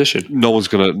different position. No one's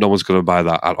gonna buy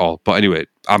that at all. But anyway,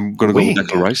 I'm going to go with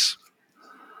Declan Rice.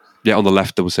 Yeah, on the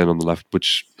left. They were saying on the left,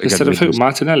 which instead of who?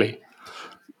 Martinelli.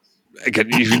 Again,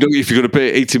 if you're going to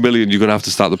pay 80 million, you're going to have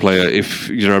to start the player. If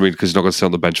you know what I mean, because he's not going to stay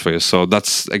on the bench for you. So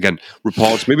that's again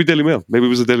reports. Maybe Daily Mail. Maybe it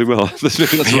was a Daily Mail.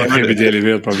 Maybe Daily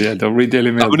Mail. Probably. Yeah, don't read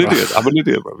Daily Mail. I'm an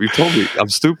idiot, bro. You told me I'm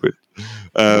stupid.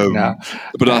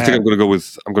 But I think I'm going to go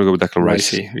with Declan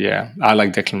Rice. Yeah, I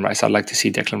like Declan Rice. I'd like to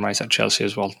see Declan Rice at Chelsea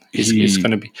as well. He's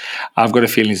going to be. I've got a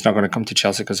feeling he's not going to come to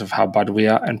Chelsea because of how bad we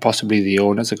are, and possibly the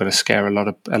owners are going to scare a lot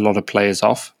of players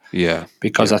off. Yeah,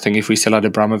 because I think if we still had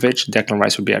Abramovich, Declan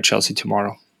Rice would be at Chelsea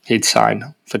tomorrow. He'd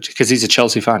sign because he's a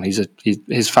Chelsea fan.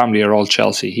 His family are all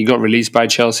Chelsea. He got released by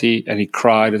Chelsea and he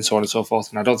cried and so on and so forth.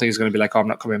 And I don't think he's going to be like, "Oh, I'm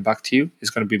not coming back to you."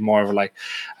 It's going to be more of a like,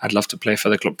 "I'd love to play for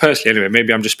the club." Personally, anyway,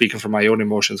 maybe I'm just speaking from my own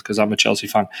emotions because I'm a Chelsea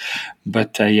fan.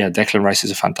 But Declan Rice is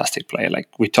a fantastic player. Like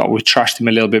we trashed him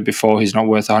a little bit before. He's not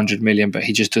worth 100 million, but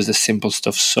he just does the simple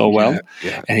stuff so well.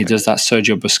 And he does that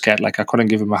Sergio Busquets. Like I couldn't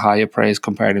give him a higher praise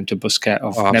comparing him to Busquets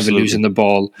of never losing the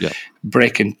ball,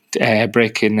 breaking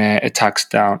attacks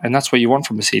down. And that's what you want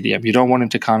from a CDM. You don't want him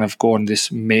to kind of go on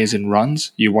this amazing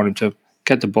runs. You want him to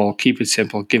get the ball, keep it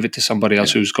simple, give it to somebody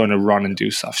else who's going to run and do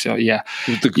stuff. So you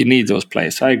need those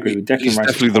players. I agree with Declan Rice. He's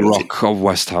definitely the rock of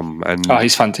West Ham. And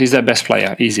he's fantastic. He's their best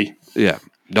player, easy. Yeah,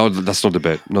 no, that's no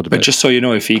debate. But just so you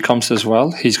know, if he comes as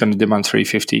well, he's going to demand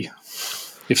 350.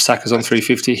 If Saka's on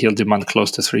 350, he'll demand close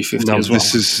to 350 as well.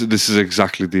 This is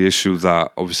exactly the issue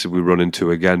that obviously we run into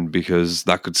again, because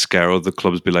that could scare other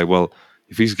clubs. Be like, well,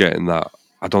 if he's getting that,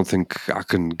 I don't think I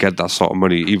can get that sort of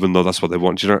money, even though that's what they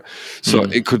want. You know, so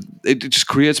it just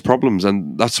creates problems,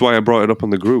 and that's why I brought it up on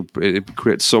the group. It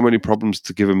creates so many problems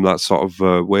to give him that sort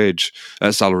of wage,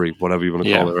 salary, whatever you want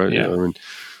to call it, right? Yeah. You know what I mean?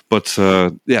 But So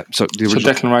the original.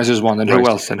 So Declan Rice is one, and who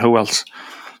else? And who else?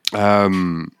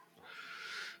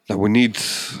 That we need,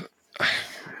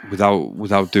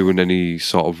 without doing any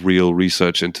sort of real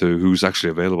research into who's actually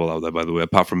available out there, by the way,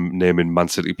 apart from naming Man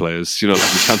City players, you know, like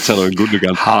Cancelo and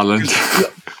Gundogan. Haaland.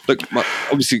 Like,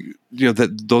 obviously, you know,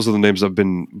 those are the names that have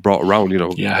been brought around, you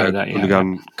know, I heard that,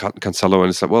 Gundogan, Cancelo, and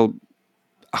it's like, well,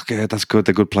 okay, that's good.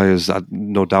 They're good players,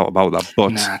 no doubt about that.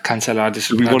 But Cancelo,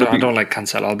 I don't like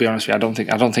Cancelo. I'll be honest with you.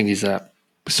 I don't think he's a.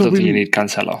 I don't think you need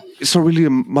Cancelo. It's not really a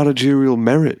managerial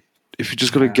merit. If you're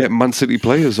just going to get Man City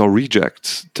players or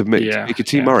rejects to make a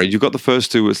team, all right, you got the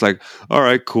first two. It's like, all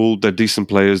right, cool. They're decent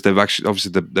players. They've actually,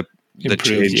 obviously, they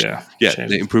changed.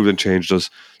 They improved and changed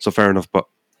us. So fair enough. But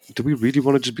do we really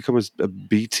want to just become a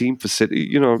B team for City?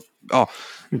 You know,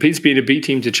 Pete's being a B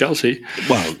team to Chelsea.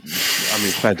 Well, I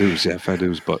mean, fair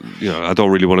dues. But you know, I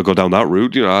don't really want to go down that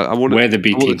route. You know, I want. We're the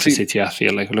B team for City. I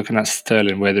feel like looking at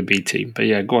Sterling, we're the B team. But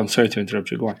yeah, go on. Sorry to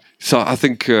interrupt you. Go on. So I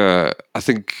think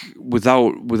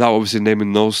without obviously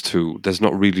naming those two, there's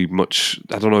not really much.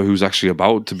 I don't know who's actually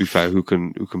about. To be fair, who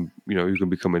can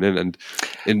be coming in, and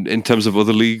in terms of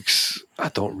other leagues, I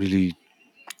don't really.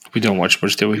 We don't watch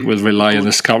much, do we? We'll rely on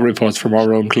the scout reports from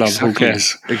our own club. Exactly. Who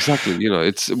cares? Exactly. You know,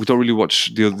 we don't really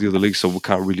watch the other leagues, so we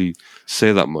can't really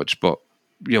say that much. But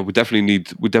you know, we definitely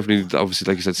need obviously,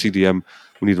 like you said, CDM.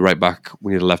 We need a right back.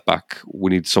 We need a left back.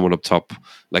 We need someone up top,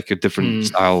 like a different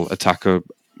style attacker.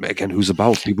 Again, who's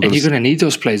about? You're going to need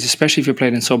those players, especially if you're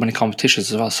playing in so many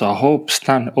competitions as well. So I hope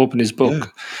Stan opened his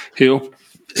book. Yeah.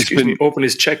 He opened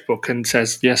his checkbook and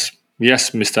says, "Yes,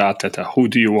 Mr. Arteta, who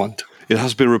do you want?" It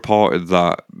has been reported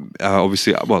that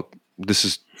obviously, well, this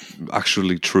is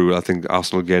actually true. I think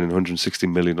Arsenal gaining 160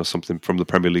 million or something from the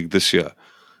Premier League this year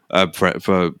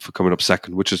for coming up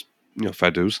second, which is, you know,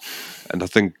 fair dues. And I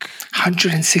think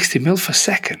 160 mil for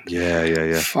second.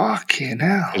 Yeah. Fucking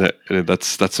hell.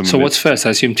 That's amazing. So what's first?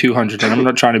 I assume 200. And I'm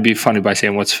not trying to be funny by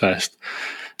saying what's first.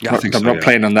 Yeah, I'm not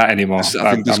playing on that anymore.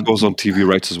 I think this goes on TV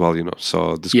rights as well, you know.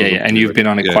 So this and you've been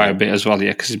on it quite a bit as well,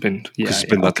 because it's been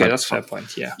okay, that's a fair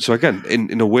point. Yeah. So again,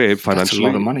 in a way, financially, that's a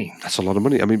lot of money. That's a lot of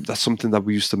money. I mean, that's something that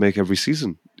we used to make every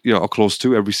season, you know, or close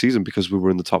to every season, because we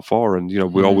were in the top four, and you know,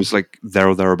 we're always like there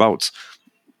or thereabouts.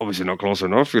 Obviously, not close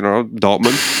enough, you know,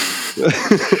 Dortmund.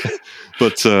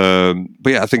 but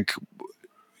yeah, I think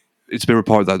it's been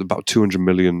reported that about 200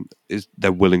 million is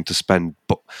they're willing to spend.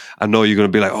 But I know you're going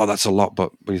to be like, oh, that's a lot.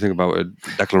 But when you think about it,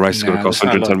 Declan Rice is going to cost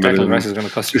 110 million. Declan Rice is going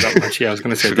to cost you that much. Yeah, I was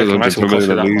going to say Declan Rice will cost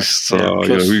you that much. So, you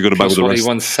know, who are you going to buy with the rest? He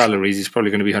wants salaries. He's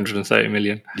probably going to be 130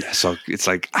 million. Yeah, so it's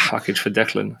like package for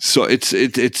Declan. So it's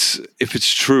if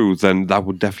it's true, then that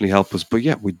would definitely help us. But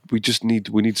yeah, we just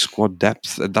need squad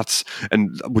depth,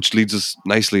 and which leads us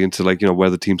nicely into, like, you know, where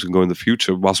the teams can go in the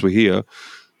future whilst we're here.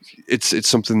 It's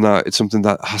something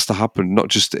that has to happen, not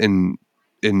just in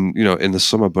you know, in the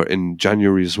summer, but in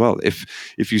January as well.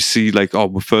 If you see, like, oh,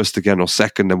 we're first again or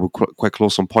second, and we're quite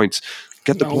close on points,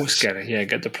 get the players. Get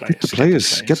the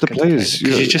players. Get the players.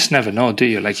 Because you just never know, do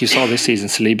you? Like, you saw this season,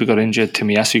 Saliba got injured,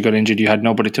 Tomiyasu got injured. You had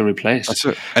nobody to replace. That's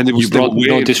it. And it was, you brought,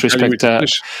 no disrespect,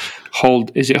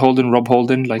 is it Rob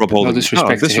Holding? Like, Rob Holding. No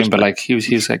disrespect to him, but like he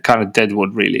was like kind of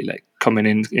deadwood, really, like coming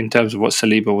in terms of what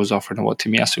Saliba was offering and what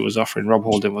Tomiyasu was offering. Rob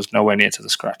Holding was nowhere near to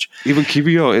the scratch. Even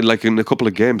Kivio, in a couple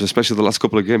of games, especially the last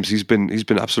couple of games, he's been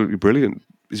absolutely brilliant.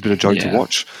 He's been a joy to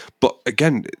watch. But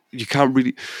again, you can't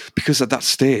really, because at that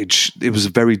stage it was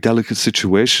a very delicate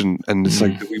situation, and it's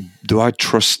like, do I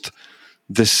trust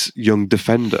this young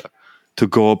defender to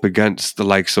go up against the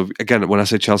likes of, again, when I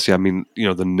say Chelsea, I mean, you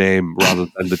know, the name rather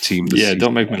than the team.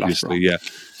 Don't make me laugh, bro. Yeah,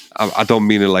 I don't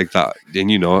mean it like that.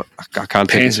 And, you know, I can't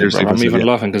take it seriously. I'm even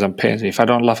laughing because I'm pains me. If I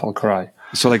don't laugh, I'll cry.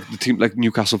 So, like, the team, like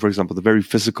Newcastle, for example, they're very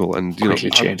physical, and you quickly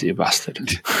change it, you bastard.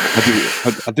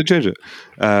 I did change it.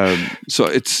 So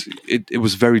it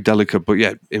was very delicate, but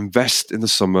yeah, invest in the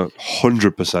summer,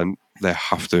 100%. They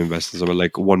have to invest in the summer,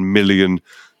 like 1 million.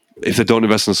 If they don't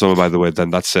invest in the summer, by the way, then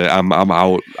that's it. I'm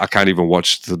out. I can't even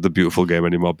watch the beautiful game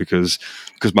anymore because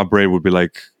my brain would be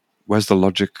like, where's the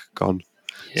logic gone?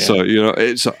 Yeah. So, you know,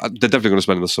 they're definitely going to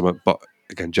spend in the summer, but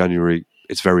again, January,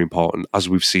 it's very important, as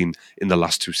we've seen in the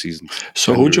last two seasons.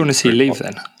 So who do you want to see leave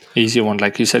then? Easy one.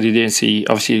 Like you said, you didn't see,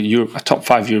 obviously, a top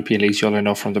 5 European leagues, you only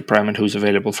know from the Prem and who's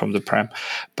available from the Prem.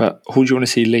 But who do you want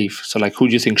to see leave? So, like, who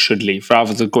do you think should leave?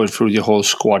 Rather than going through the whole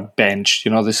squad bench,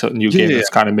 you know, this new game that's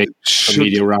kind of making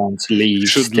media rounds,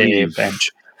 stay,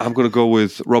 bench. I'm going to go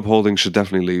with Rob Holding should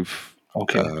definitely leave.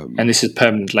 Okay. And this is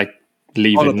permanent, like,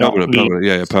 leaving. Permanent.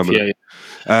 Yeah, permanent.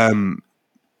 Yeah.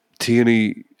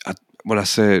 Tierney, when I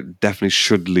say definitely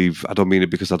should leave, I don't mean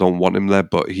it because I don't want him there,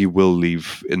 but he will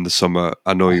leave in the summer.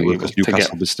 I know he will because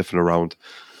Newcastle will be sniffing around.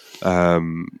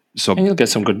 So and you'll get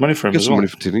some good money for him as well. Money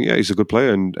for Tierney. Yeah, he's a good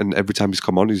player, and every time he's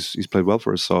come on, he's played well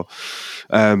for us. So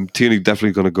Tierney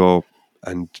definitely going to go.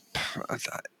 And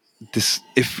this,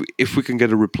 if we can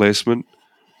get a replacement,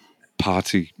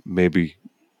 Partey maybe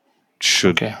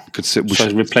should consider. So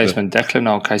his replacement Declan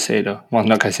or Caicedo? Well,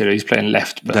 not Caicedo. He's playing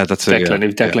left, but that's Declan. It,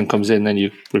 if Declan comes in, then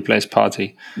you replace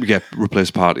Partey. Yeah,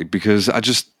 replace Partey because he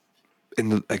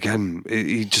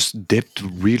just dipped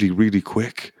really, really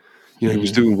quick. You know, he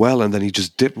was doing well, and then he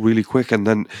just dipped really quick. And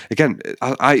then again,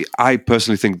 I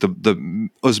personally think the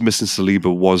us missing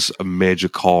Saliba was a major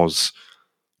cause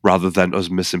rather than us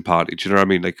missing Partey. Do you know what I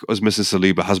mean? Like us missing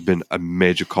Saliba has been a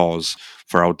major cause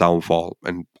for our downfall,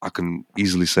 and I can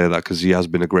easily say that because he has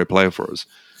been a great player for us.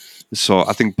 So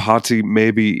I think Partey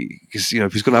maybe, because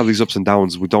if he's going to have these ups and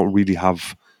downs, we don't really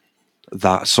have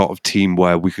that sort of team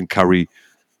where we can carry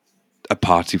a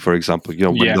Partey, for example.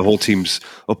 When the whole team's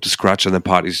up to scratch and then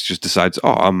Partey just decides,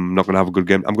 I'm not going to have a good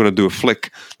game. I'm going to do a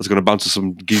flick that's going to bounce to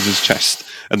some geezer's chest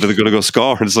and then they're going to go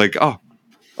score. And it's like, oh,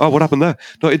 what happened there?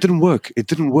 No, it didn't work.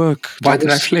 Why did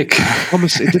I flick?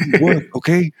 Thomas, it didn't work.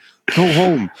 Okay, go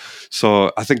home.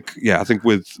 So I think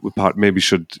with Partey, maybe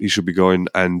he should be going,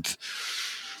 and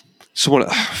someone,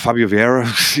 Fabio Vieira,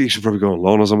 he should probably go on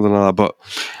loan or something like that. But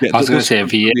I was going to say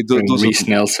Vieira, Reece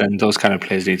Nelson, those kind of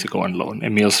players need to go on loan.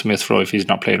 Emile Smith-Rowe, if he's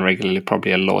not playing regularly,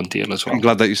 probably a loan deal as well. I'm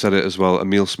glad that you said it as well.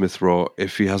 Emile Smith-Rowe,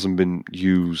 if he hasn't been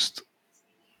used,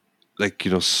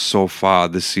 so far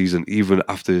this season, even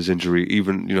after his injury,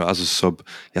 even as a sub,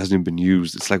 he hasn't even been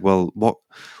used. It's like, well,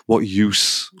 what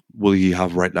use will he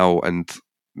have right now? And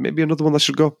maybe another one that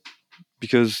should go.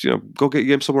 Because go get your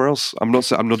game somewhere else. I'm not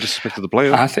disrespecting the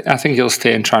player. I think he'll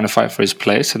stay and trying to fight for his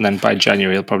place, and then by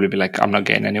January he'll probably be like, I'm not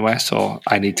getting anywhere, so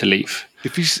I need to leave.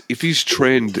 If he's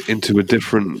trained into a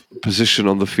different position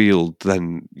on the field,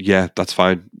 then yeah, that's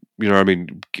fine. You know what I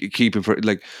mean? Keep him for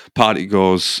Partey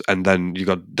goes, and then you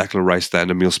got Declan Rice there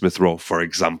and Emile Smith-Rowe, for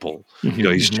example.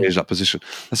 He's changed that position.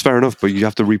 That's fair enough, but you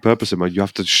have to repurpose him, or you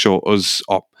have to show us,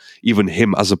 even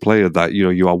him as a player, that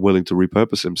you are willing to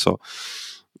repurpose him.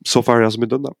 So far, he hasn't been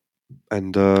done that.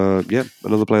 And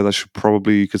another player that should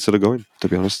probably consider going, to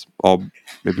be honest. Or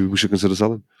maybe we should consider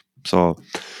selling. So,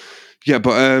 yeah,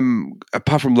 but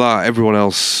apart from that, everyone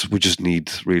else, we just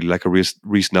need really like a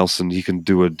Reece Nelson. He can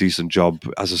do a decent job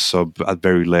as a sub at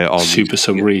very late on. Super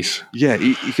sub Reece. Yeah,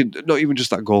 he can, not even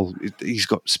just that goal. He's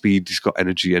got speed, he's got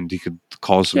energy, and he can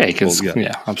cause some trouble.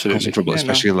 Yeah, absolutely. Trouble,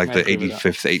 especially in the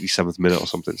 85th, 87th minute or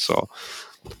something. So,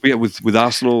 yeah, with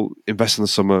Arsenal, invest in the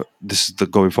summer. This is the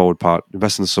going forward part.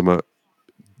 Invest in the summer.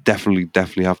 Definitely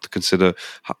have to consider,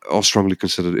 or strongly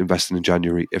consider, investing in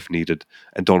January if needed,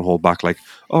 and don't hold back. Like,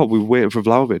 we're waiting for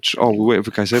Vlahovic. We're waiting for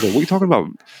Caicedo. What are you talking about?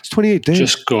 It's 28 days.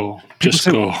 Just go.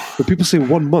 When people say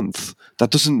 1 month,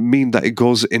 that doesn't mean that it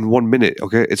goes in 1 minute.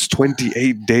 Okay, it's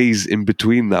 28 days in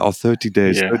between that, or 30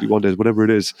 days, 31 days, whatever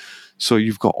it is. So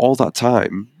you've got all that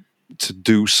time to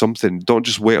do something. Don't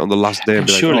just wait on the last day. And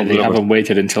be surely they haven't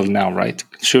waited until now, right?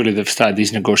 Surely they've started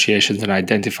these negotiations and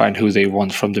identified who they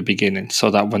want from the beginning,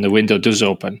 so that when the window does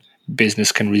open,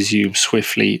 business can resume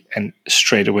swiftly and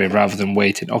straight away rather than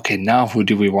waiting. Okay, now who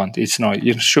do we want? It's not.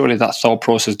 Surely that thought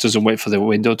process doesn't wait for the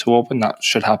window to open. That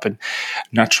should happen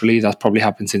naturally. That probably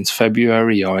happened since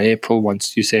February or April.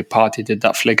 Once you say Partey did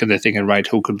that flick, and they're thinking, right,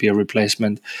 who could be a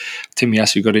replacement?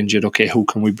 Tomiyasu got injured. Okay, who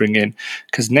can we bring in?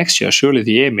 Because next year, surely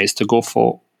the aim is to go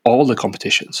for all the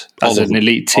competitions. As an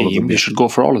elite team, you should go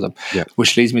for all of them. Yeah.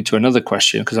 Which leads me to another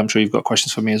question, because I'm sure you've got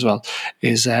questions for me as well,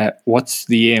 is what's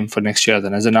the aim for next year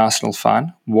then? As an Arsenal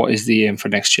fan, what is the aim for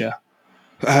next year?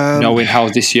 Knowing how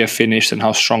this year finished and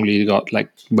how strongly you got,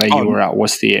 where you were at,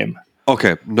 what's the aim?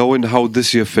 Okay, knowing how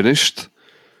this year finished,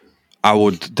 I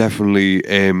would definitely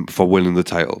aim for winning the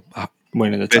title.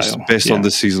 Based on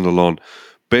this season alone.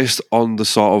 Based on the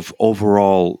sort of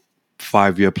overall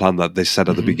 5-year plan that they said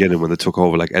at the beginning when they took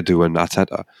over, Edu and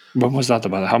Arteta. When was that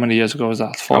about? How many years ago was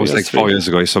that? 4 years? That was 4 years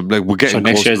ago. So we're getting. So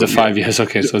next year is the 5 years.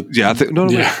 Okay, so I think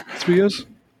 3 years.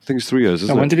 I think it's 3 years.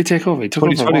 Isn't when did he take over? He took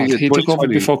over. He took over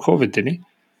before COVID, didn't he?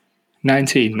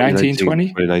 2019.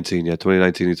 2019, yeah.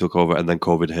 2019 he took over and then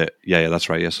COVID hit. Yeah, that's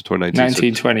right. Yeah, so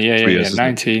 2019. 20, yeah.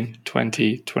 19,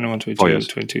 20, 21, 22,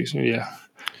 22. So yeah,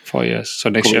 4 years. So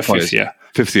next year, fifth year.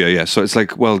 Fifth year, yeah. So it's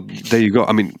there you go.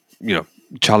 I mean,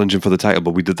 challenging for the title,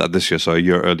 but we did that this year, so a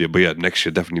year earlier. But yeah, next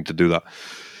year definitely need to do that.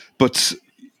 But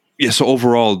So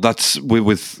overall, that's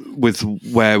with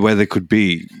where they could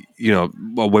be,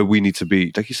 or where we need to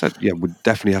be. Like you said, we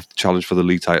definitely have to challenge for the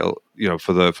league title,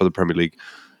 for the Premier League,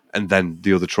 and then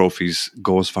the other trophies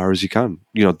go as far as you can.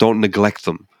 Don't neglect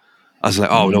them. As like,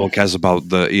 no one cares about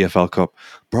the EFL Cup,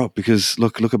 bro. Because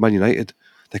look at Man United.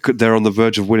 They're on the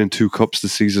verge of winning 2 cups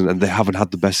this season, and they haven't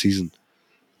had the best season.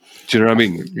 Do you know what I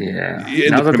mean? Yeah.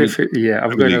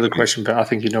 I've got another question, but I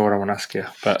think you know what I want to ask you.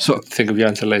 But think of your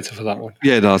answer later for that one.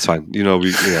 Yeah, no, that's fine. We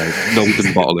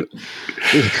didn't bottle it.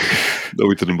 No,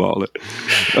 we didn't bottle it.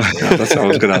 No, that's what I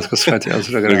was going to ask. Because I was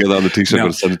going to get that on the t-shirt.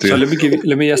 No. Send it to so you.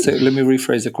 let me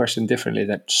rephrase the question differently.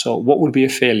 Then, so what would be a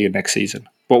failure next season?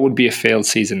 What would be a failed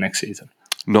season next season?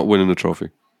 Not winning a trophy.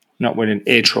 Not winning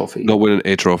a trophy. Not winning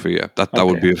a trophy. Yeah, that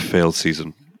would be a failed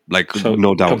season. Like, so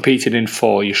no doubt. Competing in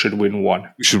 4, you should win 1.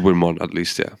 You should win 1 at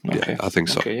least, yeah. Okay. Yeah, I think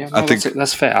so. Okay, yeah. No,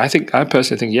 that's fair. I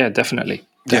personally think,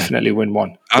 definitely win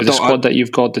 1. With the squad that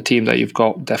you've got, the team that you've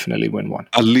got, definitely win 1.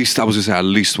 At least, I was going to say at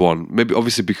least 1. Maybe,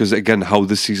 obviously, because again, how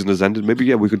this season has ended,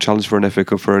 maybe, we could challenge for an FA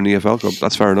Cup, for an EFL Cup.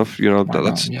 That's fair enough.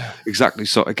 That's exactly.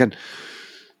 So again,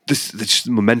 this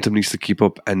momentum needs to keep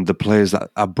up, and the players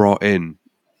that are brought in,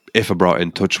 if I brought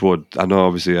in, touch wood. I know,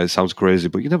 obviously, it sounds crazy,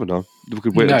 but you never know. We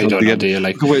could wait until the end.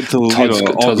 Like, we could wait until Todd's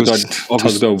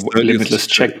got a limitless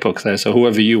checkbook there. So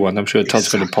whoever you want, I'm sure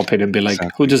Todd's going to pop in and be like,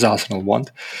 "Who does Arsenal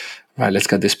want? Right, let's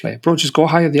get this player, bro. Just go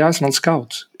hire the Arsenal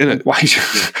scouts. Like, why are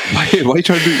you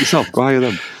trying to do it yourself? Go hire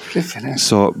them."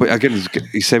 So, but again,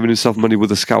 he's saving himself money with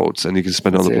the scouts, and he can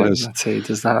spend it on the players. That's it. He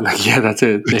does that. That's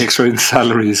it. The extra in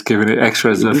salary is giving it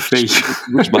extra as a fee.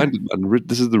 Rich-minded, man.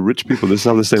 This is the rich people. This is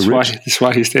how they stay rich. That's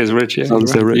why he stays rich. Yeah,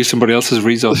 use somebody else's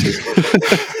resources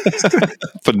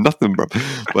for nothing, bro.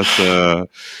 But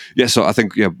so I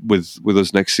think with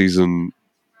us next season,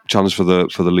 challenge for the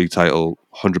league title,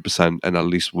 100%, and at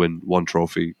least win 1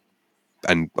 trophy.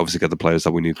 And obviously get the players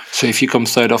that we need. So if you come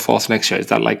 3rd or 4th next year, is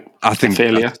that like I think a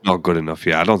failure? That's not good enough.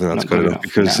 Yeah, I don't think that's good enough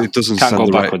because it doesn't Can't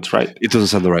send go backwards, right? It doesn't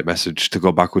send the right message to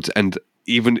go backwards. And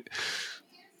even,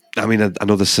 I mean, I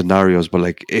know the scenarios, but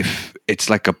like if it's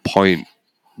like a point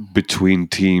between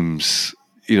teams,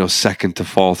 2nd to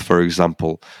 4th, for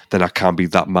example, then I can't be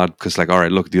that mad because, like, all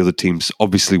right, look, the other teams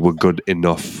obviously were good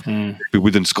enough. But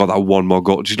we didn't score that 1 more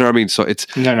goal. Do you know what I mean? So it's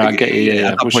I get you.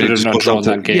 Yeah. We should have not drawn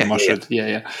that game. Yeah. Do you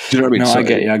know what I mean? No, so I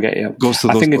get you.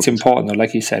 I think it's important, though.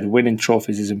 Like you said, winning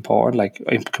trophies is important. Like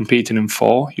competing in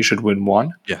 4, you should win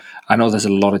 1. Yeah. I know there's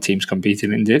a lot of teams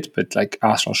competing in it, but like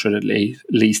Arsenal should at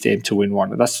least aim to win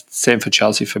 1. That's the same for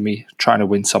Chelsea for me. Trying to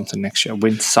win something next year,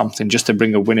 win something just to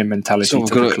bring a winning mentality to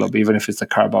the club, even if it's the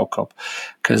Carabao Cup,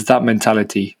 because that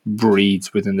mentality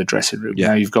breeds within the dressing room.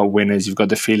 Now you've got winners, you've got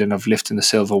the feeling of lifting the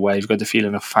silverware, you've got the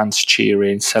feeling of fans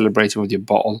cheering, celebrating with your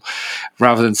bottle,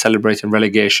 rather than celebrating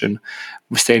relegation.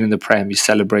 We're staying in the Prem, you're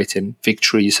celebrating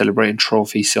victory, you're celebrating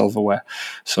trophy, silverware.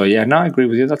 So I agree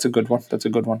with you. That's a good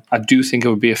one. I do think it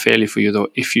would be a failure for you though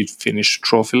if you finish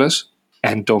trophyless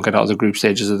and don't get out of the group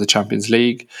stages of the Champions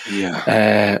League. Do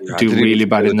really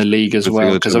bad in the league as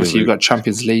well, because obviously you've got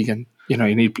Champions League, and you're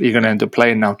going to end up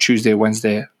playing now Tuesday,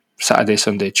 Wednesday, Saturday,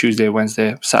 Sunday, Tuesday,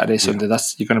 Wednesday, Saturday, Sunday.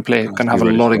 That's you're going to play. You're going to have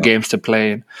a lot of games to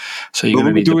play in, so you're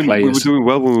going to need the players. We were doing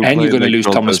well when we were and you're going to lose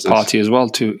Thomas Partey Partey as well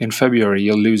too in February.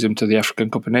 You'll lose him to the African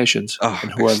Cup of Nations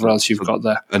and whoever else you've got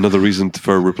there. Another reason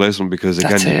for a replacement, because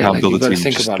again you can't build a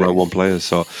team just around one player.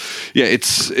 So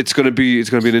it's going to be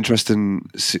an interesting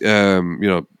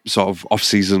sort of off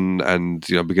season and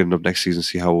beginning of next season.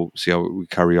 See how we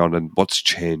carry on and what's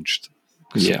changed.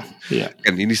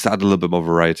 And you need to add a little bit more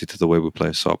variety to the way we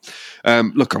play. So,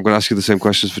 look, I'm going to ask you the same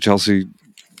questions for Chelsea,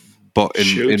 but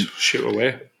shoot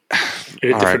away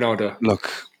in a different order.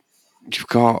 Look, you've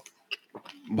got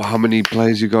how many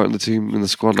players you got in the team, in the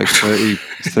squad? Like 30,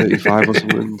 35 or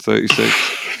something,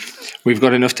 36. We've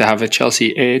got enough to have a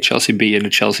Chelsea A, Chelsea B, and a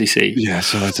Chelsea C. Yeah,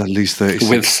 so that's at least 36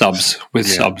 with subs.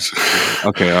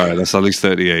 Okay, all right, that's at least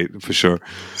 38 for sure.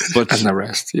 But and the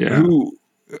rest,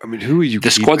 who are you?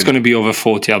 The squad's going to be over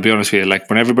 40, I'll be honest with you. Like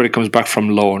when everybody comes back from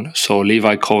loan, so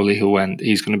Levi Coley, who went,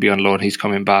 he's going to be on loan, he's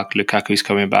coming back. Lukaku's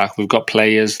coming back. We've got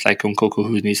players like Nkunku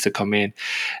who needs to come in.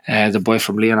 The boy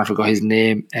from Lyon, I forgot his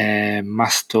name. I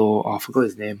forgot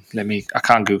his name. I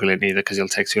can't Google it either because it'll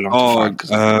take too long to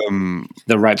find.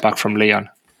 The right back from Lyon.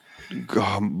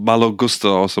 Malo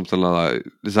Gusto or something like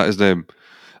that. Is that his name?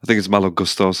 I think it's Malo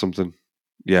Gusto or something.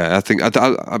 Yeah, I think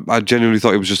I genuinely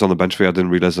thought he was just on the bench for you. I didn't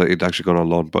realize that he'd actually gone on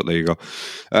loan. But there you go.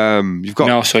 You've got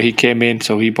No, so he came in,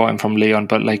 so he bought him from Leon.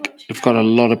 But like, you've got a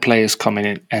lot of players coming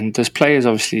in, and there's players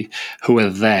obviously who are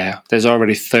there. There's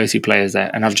already 30 players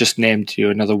there, and I've just named you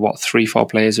another 3-4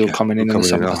 players who are coming in the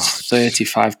summer. That's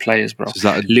 35 players, bro.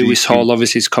 So Lewis Hall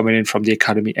obviously is coming in from the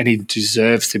academy, and he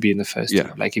deserves to be in the first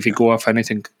team. Like, if you go off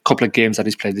anything, couple of games that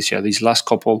he's played this year, these last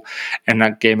couple, and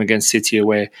that game against City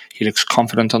away, he looks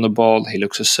confident on the ball. He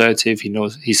looks assertive. He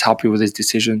knows he's happy with his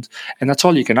decisions, and that's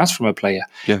all you can ask from a player.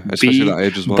 Yeah, especially that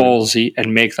age as well. Ballsy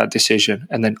and make that decision,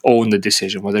 and then own the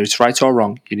decision, whether it's right or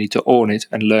wrong. You need to own it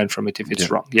and learn from it if it's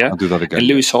wrong. I'll do that again. And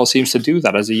Lewis Hall seems to do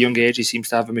that. As a young age, he seems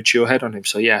to have a mature head on him.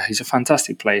 So yeah, he's a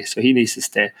fantastic player. So he needs to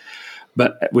stay.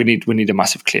 But we need a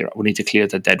massive clear up. We need to clear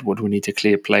the deadwood. We need to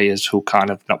clear players who kind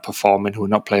of not performing, who are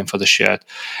not playing for the shirt.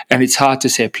 And it's hard to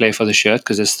say play for the shirt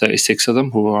because there's 36 of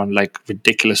them who are on like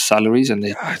ridiculous salaries and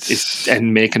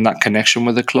and making that connection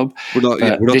with the club.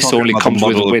 This only comes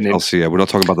with winning. We're not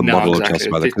talking about the model of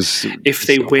Chelsea. If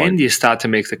they win, you start to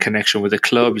make the connection with the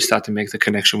club. You start to make the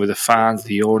connection with the fans,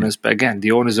 the owners. But again,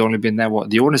 the owner's only been there.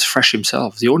 The owner's fresh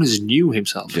himself. The owner's new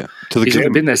himself. Yeah, to the game. He's only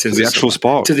been there since the actual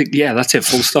sport. That's it.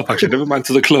 Full stop. Actually. Never mind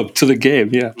to the club, to the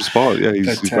game, sport,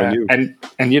 he's brand new. And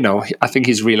I think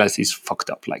he's realised he's fucked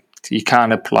up. Like, you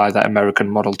can't apply that American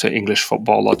model to English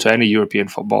football or to any European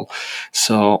football.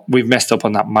 So we've messed up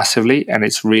on that massively, and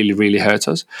it's really, really hurt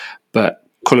us. But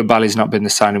Koulibaly's not been the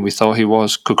signing we thought he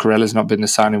was. Cucurella's not been the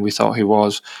signing we thought he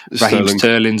was. Raheem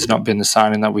Sterling's not been the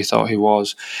signing that we thought he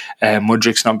was.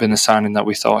 Mudrik's not been the signing that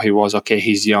we thought he was. Okay,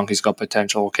 he's young, he's got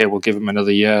potential. Okay, we'll give him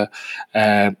another year.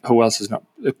 Who else is not?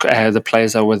 The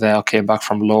players that were there came back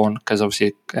from loan because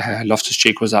obviously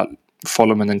Loftus-Cheek was at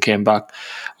Fulham and then came back,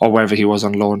 or wherever he was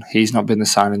on loan. He's not been the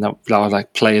signing that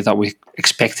like player that we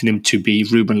expecting him to be.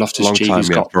 Ruben Loftus-Cheek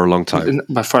for a long time.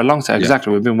 But for a long time,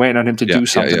 exactly. We've been waiting on him to do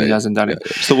something. He hasn't done it.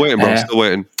 Still waiting, bro. Still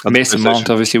waiting. Mason Mount,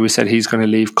 obviously, we said he's going to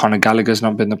leave. Conor Gallagher's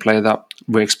not been the player that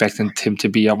we're expecting him to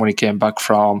be when he came back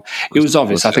from. It was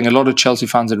obvious. I think a lot of Chelsea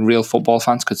fans and real football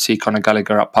fans could see Conor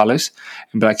Gallagher at Palace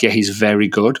and be like, yeah, he's very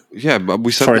good. Yeah, but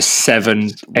we said for a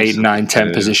 7, 8, 9,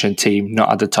 10 position team,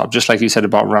 not at the top. Just like you said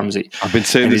about Ramsey. I've been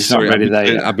saying this.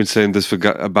 I've been saying this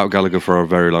about Gallagher for a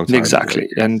very long time. Exactly,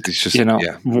 and it's just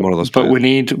one of those. But we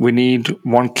need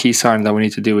one key sign that we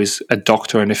need to do is a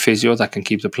doctor and a physio that can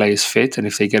keep the players fit, and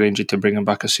if they get injured, to bring them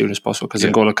back as soon as possible. Because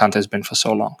N'Golo Kante has been for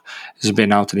so long, he's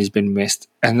been out and he's been missed,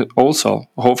 and also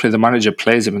hopefully the manager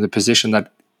plays him in the position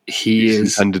that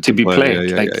he's to be played.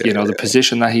 The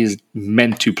position that he's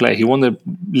meant to play. He won the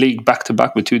league back to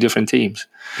back with 2 different teams.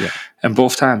 Yeah. And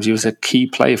both times he was a key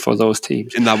player for those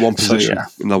teams. In that one position.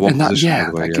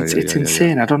 It's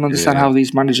insane. I don't understand how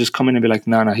these managers come in and be like,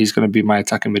 no, he's going to be my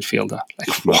attacking midfielder.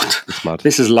 Like, what? It's mad.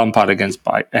 This is Lampard against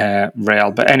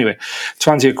Real. But anyway,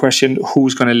 to answer your question,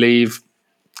 who's going to leave?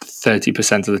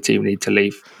 30% of the team need to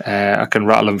leave. I can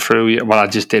rattle them through. Well, I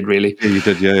just did, really. Yeah, you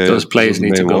did, Those players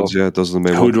need to go. Those are the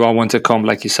main ones. Who do I want to come,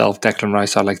 like yourself? Declan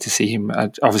Rice, I'd like to see him.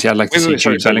 Obviously, I'd like to see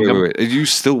Jude Bellingham. Are you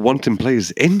still wanting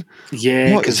players in?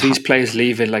 Yeah, because these players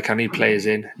leaving, like, I need players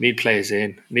in. Need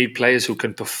players who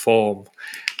can perform.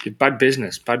 Bad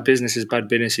business. Bad business is bad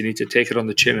business. You need to take it on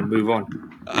the chin and move on.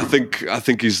 I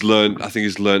think he's learned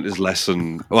his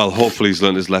lesson. Well, hopefully he's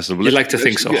learned his lesson. You like to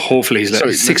think so. Hopefully he's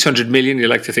learned. 600 million. You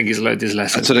like to think he's learned his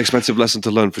lesson. It's an expensive lesson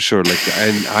to learn for sure. Like,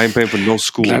 and I ain't paying for no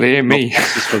school. That ain't me.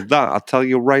 For that, I'll tell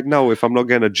you right now. If I'm not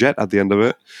getting a jet at the end of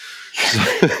it.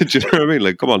 Do you know what I mean?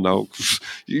 Like, come on now.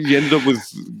 You ended up with,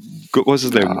 what's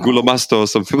his name? Gulamasto or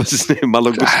something. What's his name?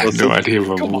 Malo Gusto. I have no idea.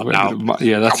 Come on now.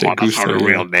 Yeah, that's it. That's not a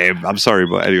real name. I'm sorry,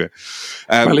 but anyway.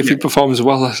 Well, if he performs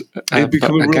well,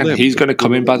 again, he's going to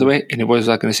come in, by the way, and what was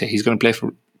I going to say? He's going to play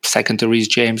for second to Reece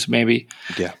James, maybe.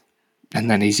 Yeah. And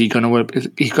then is he going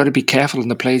to? You've got to be careful in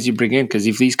the players you bring in, because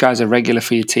if these guys are regular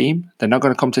for your team, they're not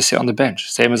going to come to sit on the bench.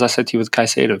 Same as I said to you with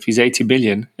Caicedo. If he's 80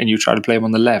 million and you try to play him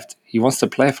on the left, he wants to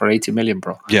play for 80 million,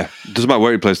 bro. Yeah, doesn't matter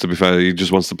where he plays. To be fair, he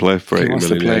just wants to play for 80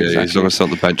 million. Exactly. He's not going to sit on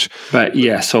the bench. But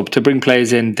yeah, so to bring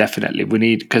players in, definitely we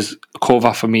need, because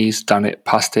Kovac for me has done it,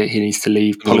 past it. He needs to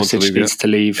leave. Pulisic needs to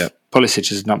leave. Yeah. Pulisic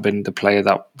has not been the player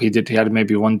that he did. He had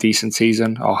maybe one decent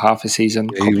season or half a season.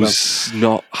 He was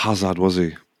not Hazard, was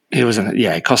he? He wasn't.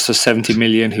 Yeah, it cost us 70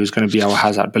 million. He was going to be our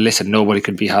Hazard. But listen, nobody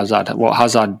could be Hazard. What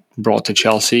Hazard brought to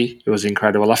Chelsea, it was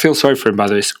incredible. I feel sorry for him, by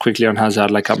the way, quickly on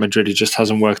Hazard. Like at Madrid, it just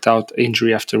hasn't worked out.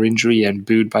 Injury after injury and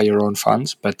booed by your own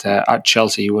fans. But at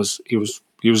Chelsea, he was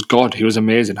God. He was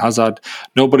amazing. Hazard,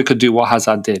 nobody could do what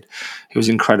Hazard did. He was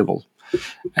incredible.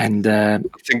 And I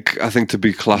think to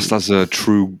be classed as a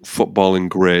true footballing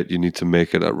great, you need to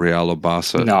make it at Real or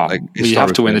Barca. No, you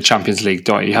have to win the Champions League,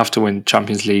 don't you? You have to win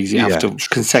Champions Leagues. You have to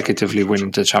consecutively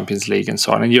win the Champions League and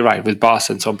so on. And you're right, with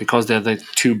Barca and so on, because they're the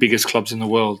two biggest clubs in the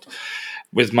world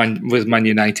with Man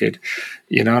United,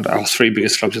 you know, our three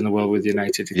biggest clubs in the world with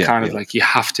United. It's kind of like you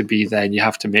have to be there and you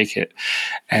have to make it.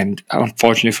 And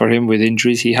unfortunately for him, with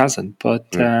injuries, he hasn't. But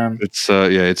it's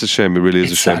a shame. It really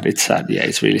is a shame. It's sad. Yeah,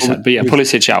 it's really sad. But yeah,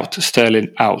 Pulisic out,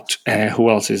 Sterling out. Who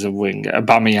else is a wing?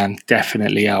 Aubameyang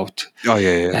definitely out. Oh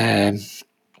yeah.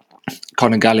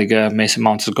 Conor Gallagher, Mason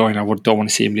Mount is going. I don't want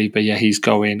to see him leave, but yeah, he's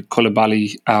going.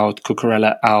 Koulibaly out,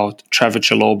 Cucurella out, Trevor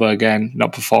Chalobah again,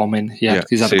 not performing. Yeah,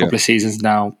 he's had a couple of seasons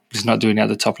now. He's not doing it at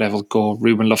the top level. Go.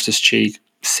 Ruben Loftus-Cheek,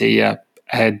 see ya.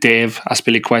 Dave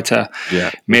Azpilicueta,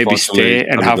 maybe stay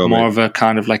and have more of a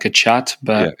kind of like a chat,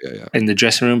 but in the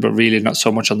dressing room, but really not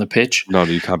so much on the pitch. No,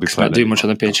 you can't be not doing much on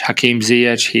the pitch. Hakim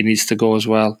Ziyech, he needs to go as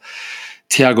well.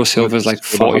 Thiago Silva's like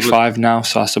 45 now,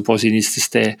 so I suppose he needs to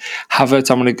stay.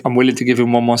 Havertz, I'm willing to give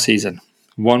him one more season.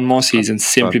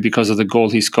 Simply because of the goal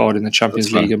he scored in the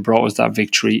Champions League and brought us that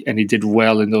victory, and he did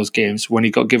well in those games. When he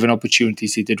got given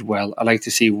opportunities, he did well. I like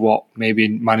to see what maybe a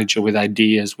manager with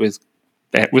ideas, with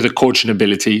a coaching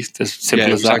ability, as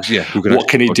simple as that. What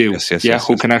can he do?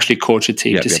 Who can actually coach a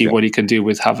team to see what he can do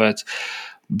with Havertz.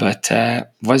 But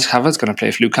what's Havertz going to play?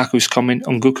 If Lukaku's coming,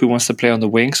 Nguku wants to play on the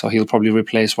wing, so he'll probably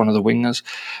replace one of the wingers.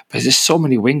 But there's so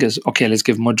many wingers. Okay, let's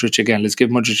give Modric again. Let's give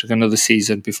Modric another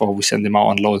season before we send him out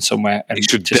on loan somewhere and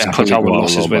just cut our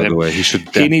losses with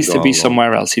him. He needs to be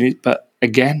somewhere else. But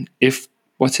again, if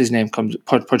what's his name comes,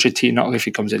 Pochettino, not if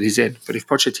he comes in, he's in. But if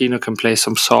Pochettino can play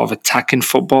some sort of attacking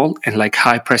football and like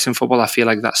high pressing football, I feel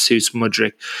like that suits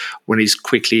Mudryk when he's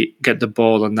quickly get the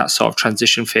ball on that sort of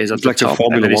transition phase at the top,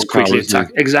 and then he's quickly attack.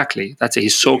 Exactly, that's it.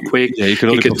 He's so quick. Yeah, he can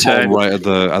only turn right at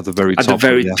the very top, at the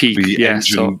very peak.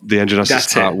 So the engine has to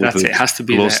start with it. It has to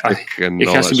be there. It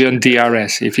has to be on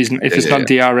DRS. If it's not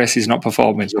DRS, he's not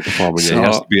performing. So he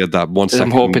has to be at that 1 second.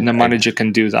 I'm hoping the manager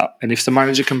can do that, and if the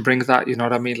manager can bring that, you know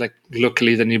what I mean. Like,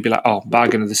 luckily, then you'd be like, oh,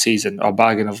 bargain of the season or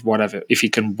bargain of whatever. If he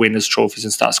can win his trophies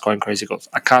and start scoring crazy goals,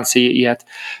 I can't see it yet.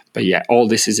 But yeah, all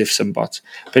this is ifs and buts.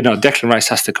 But no, Declan Rice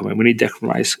has to come in. We need Declan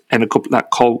Rice and a couple that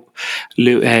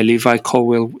Levi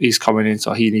Colwill. He's coming in,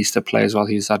 so he needs to play as well.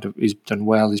 He's done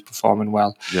well. He's performing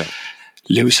well. Yeah.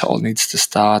 Lewis Hall needs to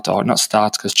start, or not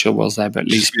start because Chilwell's there, but at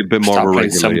least be a bit more start of a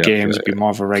playing regular, some games, be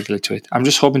more of a regular to it. I'm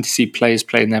just hoping to see players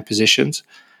play in their positions,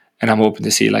 and I'm hoping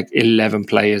to see like 11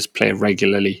 players play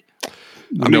regularly.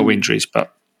 No injuries,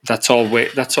 but that's all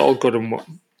good and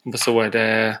what's the word?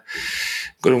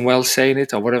 Good and well saying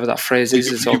it, or whatever that phrase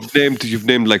is. You've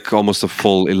named like almost a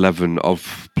full 11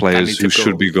 of players who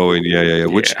should be going. Yeah.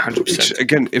 Which 100%.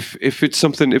 Again, if it's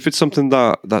something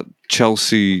that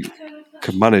Chelsea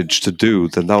can manage to do,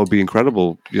 then that would be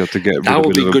incredible. To get that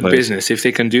would be good business if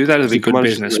they can do that. It'll be good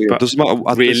business.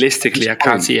 But realistically, I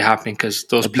can't see it happening because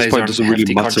those players aren't doesn't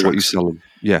really matter contracts. What you sell them.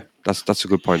 Yeah, that's a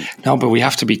good point. No, but we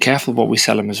have to be careful what we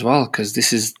sell them as well, because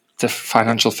this is the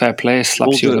financial fair play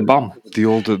slaps you in the bum. The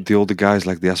older guys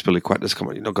like the Azpilicuetas come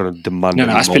on, you're not going to demand. No,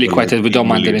 Azpilicueta, we don't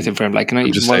mind anything for him. Like,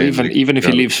 even if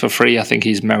he leaves for free, I think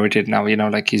he's merited now.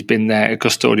 Like he's been there, a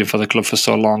custodian for the club for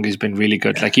so long. He's been really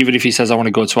good. Like, even if he says I want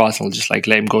to go to Arsenal, just like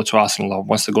let him go to Arsenal, or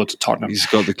wants to go to Tottenham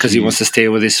because he wants to stay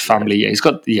with his family. Yeah,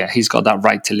 he's got that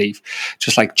right to leave,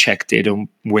 just like Czech did and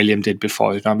William did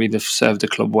before. You know what I mean? They've served the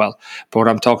club well. But what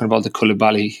I'm talking about, the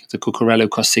Koulibaly, the Cucurella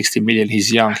cost 60 million.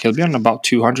 He's young. He'll be on about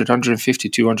 200, 150,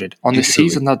 200 on the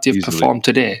season that they've performed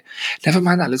today. Never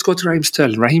mind that. Let's go to Raheem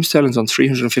Sterling. Raheem Sterling's on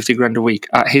 350 grand a week.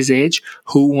 At his age,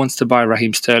 who wants to buy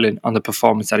Raheem Sterling on the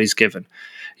performance that he's given?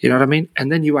 You know what I mean?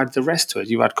 And then you add the rest to it.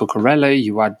 You add Cucurella,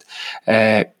 you add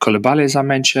Koulibaly, as I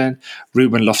mentioned,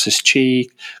 Ruben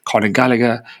Loftus-Cheek, Conor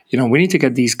Gallagher. We need to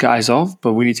get these guys off,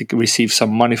 but we need to receive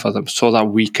some money for them so that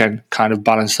we can kind of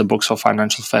balance the books for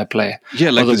financial fair play.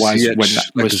 Yeah, like otherwise,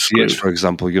 the for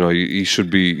example, he should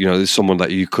be, there's someone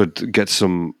that you could get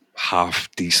some half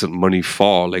decent money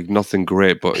for, like nothing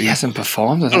great, but he hasn't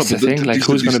performed. That's the thing. Like,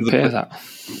 who's going to pay that?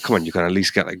 Come on, you can at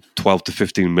least get like 12 to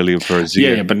 15 million for a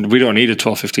Ziyech. Yeah, but we don't need a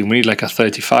 12, 15. We need like a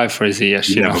 35 for a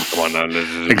Ziyech. Come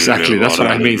on, exactly. That's what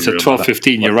I mean. So 12,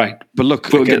 15. You're right. But look,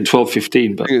 we'll get 12,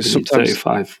 15, but sometimes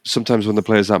 35. Sometimes when the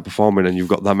players aren't performing, and you've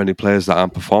got that many players that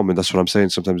aren't performing, that's what I'm saying.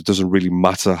 Sometimes it doesn't really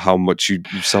matter how much you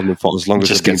sell them for, as long as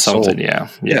just get something. Yeah.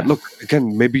 Look,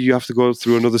 again, maybe you have to go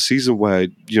through another season where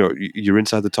you're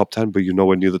inside the top 10, but you're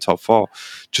nowhere near the top 4,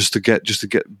 just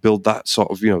to build that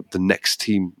sort of the next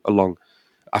team along.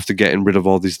 after getting rid of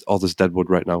all this deadwood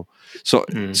right now. So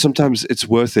sometimes it's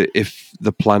worth it if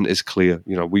the plan is clear.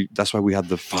 That's why we had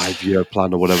the 5-year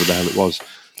plan or whatever the hell it was.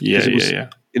 Yeah.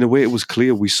 In a way, it was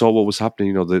clear. We saw what was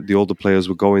happening. The older players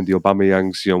were going, the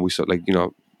Aubameyangs. We saw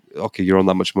okay, you're on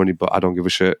that much money, but I don't give a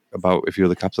shit about if you're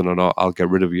the captain or not. I'll get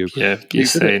rid of you. Yeah, you're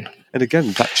saying. And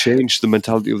again, that changed the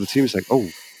mentality of the team. It's like, oh,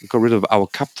 we got rid of our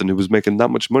captain who was making that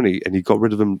much money, and he got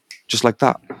rid of him just like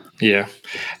that. Yeah,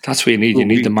 that's what you need. You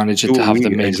need the manager to have the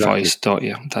main voice, don't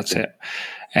you? That's it.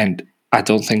 And I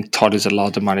don't think Todd is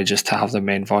allowed the managers to have the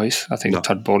main voice. I think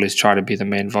Todd Bowley is trying to be the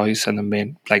main voice, and the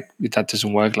main, that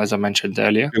doesn't work, as I mentioned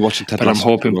earlier. You're watching Ted but Lasso, I'm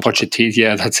hoping Pochettino,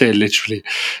 yeah, that's it, literally.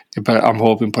 But I'm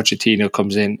hoping Pochettino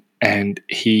comes in and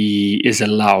he is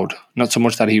allowed, not so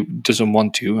much that he doesn't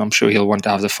want to, I'm sure he'll want to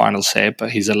have the final say,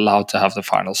 but he's allowed to have the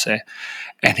final say.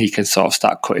 And he can sort of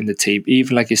start cutting the team.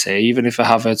 Even like you say, even if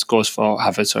Aziz goes for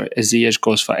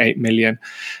 8 million,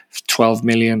 12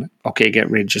 million, okay,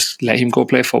 get rid, just let him go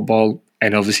play football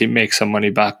and obviously make some money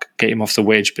back, get him off the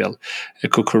wage bill.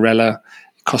 Cucurella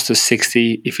cost us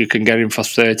 60. If you can get him for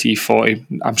 30, 40,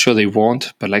 I'm sure they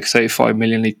won't, but like 30, 40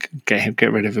 million,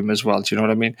 get rid of him as well. Do you know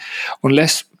what I mean?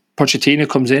 Unless Pochettino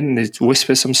comes in and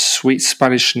whispers some sweet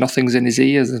Spanish nothings in his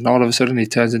ears, and all of a sudden he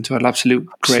turns into an absolute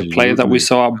great player that we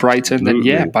saw at Brighton. Then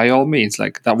yeah, by all means,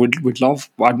 like that we'd love.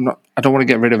 I don't want to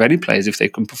get rid of any players if they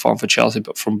can perform for Chelsea,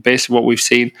 but from basically what we've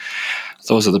seen,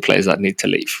 those are the players that need to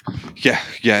leave.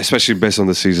 Yeah, especially based on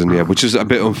the season, which is a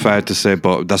bit unfair to say,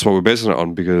 but that's what we're basing it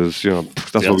on because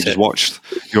that's what we just watched.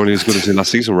 You're only as good as in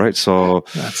last season, right? So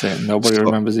that's it. Nobody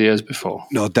remembers the years before.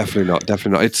 No, definitely not.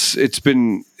 It's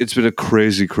been a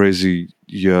crazy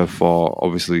year for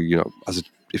obviously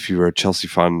if you're a Chelsea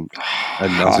fan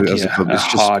and as a club, it's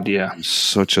just hard,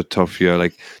 such a tough year.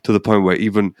 Like to the point where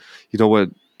even where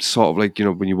sort of like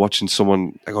when you're watching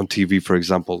someone like on TV, for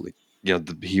example. Like,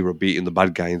 the hero beating the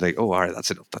bad guy, and like, oh, all right,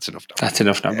 that's enough now. That's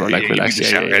enough now, bro. Like, relax.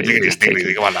 Come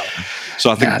on now.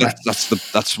 So I think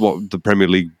that's what the Premier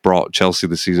League brought Chelsea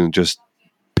this season, just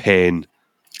pain.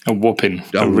 A whooping.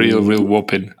 A real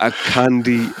whooping. A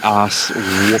candy ass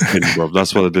whooping, bro.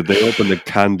 That's what they did. They opened a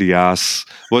candy ass.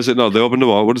 What is it? No, they opened the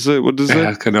what? What is it? Rock used to say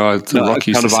that. Kind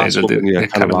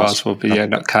of ass whooping. Yeah,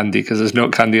 not candy, because there's no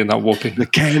candy in that whooping. The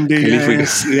candy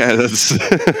ass. Yeah, that's...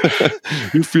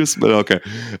 you feel smell. Okay.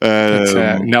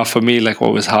 Now, for me, like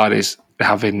what was hard is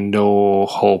having no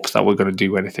hope that we're going to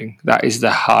do anything. That is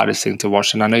the hardest thing to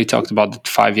watch. And I know you talked about the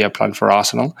 5-year plan for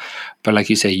Arsenal, but like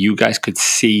you say, you guys could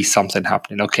see something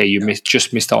happening. Okay, you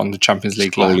just missed out on the Champions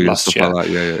League last year. Like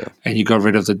that. And you got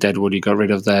rid of the deadwood, you got rid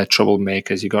of the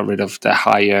troublemakers, you got rid of the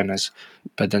high earners.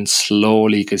 But then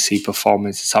slowly you could see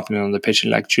performances happening on the pitch.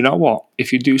 And like, do you know what?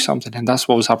 If you do something, and that's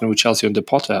what was happening with Chelsea under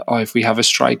Potter, or if we have a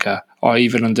striker, or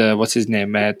even under, what's his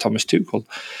name, Thomas Tuchel,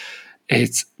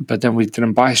 but then we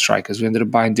didn't buy strikers. We ended up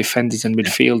buying defenders and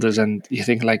midfielders, and you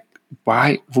think like,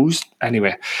 why? Who's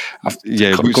anyway?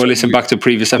 Go listen back to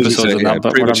previous episodes on that.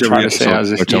 But what I'm trying to say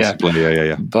is,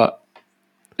 But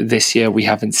this year we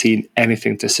haven't seen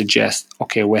anything to suggest,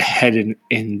 okay, we're heading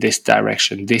in this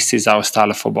direction. This is our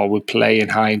style of football. We play in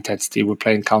high intensity. We're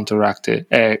playing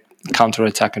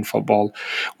counter-attacking football.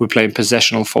 We're playing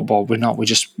possessional football. We're not.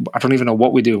 I don't even know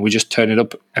what we're doing. We just turn it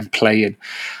up and playing.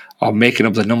 Or making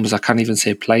up the numbers. I can't even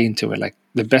say playing to it. Like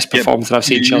the best performance that I've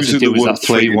seen Chelsea do was that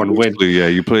 3-1 win. Yeah,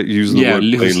 you use the word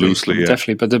playing loosely. Yeah.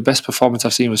 Definitely. But the best performance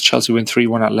I've seen was Chelsea win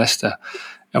 3-1 at Leicester.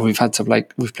 And we've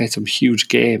played some huge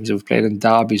games. We've played in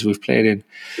derbies. We've played in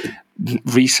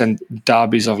recent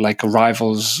derbies of like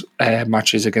rivals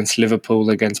matches against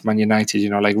Liverpool, against Man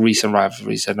United, like recent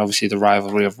rivalries, and obviously the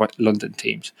rivalry of London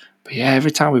teams. But yeah, every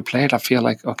time we played, I feel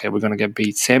like, okay, we're going to get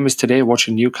beat. Same as today,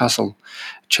 watching Newcastle,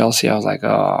 Chelsea, I was like,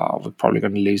 oh, we're probably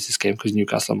going to lose this game because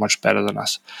Newcastle are much better than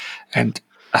us. And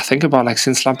I think about like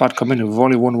since Lampard come in, we've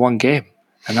only won one game,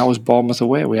 and that was Bournemouth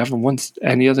away. We haven't won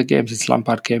any other game since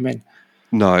Lampard came in.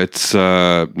 No, it's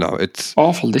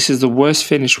awful. This is the worst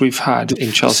finish we've had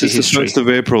in Chelsea history. Since the 1st of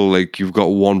April, like you've got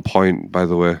 1 point. By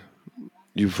the way,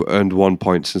 you've earned 1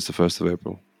 point since the 1st of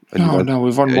April. No,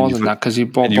 we've won more than that because you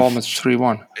bought Bournemouth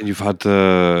 3-1. And you've had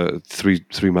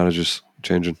three managers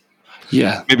changing.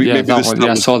 Yeah, maybe that one.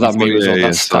 Yeah, I saw that meme as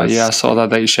well. I saw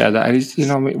that you shared that. And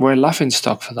we're a laughing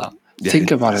stock for that. Yeah,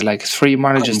 think about it, like 3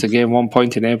 managers to gain 1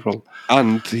 point in April.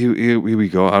 And here we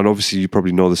go. And obviously you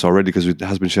probably know this already because it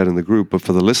has been shared in the group. But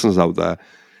for the listeners out there,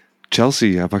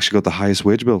 Chelsea have actually got the highest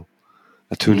wage bill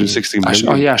at 216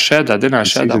 million. I shared that, didn't I? I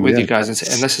shared that with you guys. And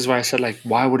this is why I said, like,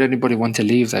 why would anybody want to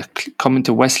leave there? Coming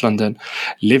to West London,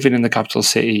 living in the capital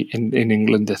city in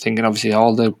England, they're thinking obviously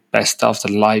all the best stuff,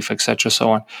 the life, etc., so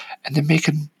on. And they're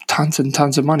making tons and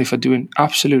tons of money for doing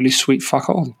absolutely sweet fuck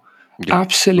all.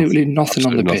 Absolutely nothing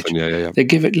on the pitch. Yeah. They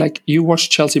give it, like, you watch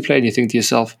Chelsea play and you think to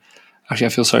yourself, actually, I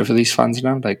feel sorry for these fans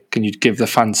now. Like, can you give the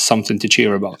fans something to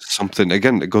cheer about? Something,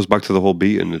 again, it goes back to the whole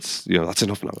beat, and it's, that's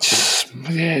enough now.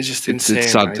 Yeah, it's just insane.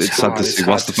 It's sad. It's sad to see.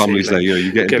 Whilst the family's there,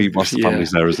 you're getting beat whilst the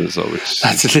family's there, isn't it? So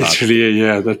that's literally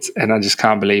it. And I just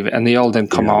can't believe it. And they all then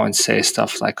come out and say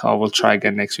stuff like, "Oh, we'll try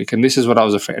again next week." And this is what I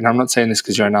was afraid. And I'm not saying this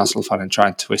because you're an Arsenal fan and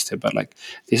trying to twist it, but like,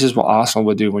 this is what Arsenal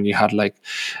would do when you had like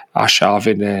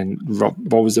Arshavin and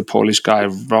what was the Polish guy,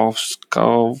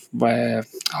 Roscoe, the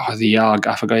Yag,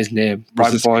 I forgot his name,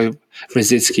 right boy.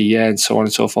 Rosicki, and so on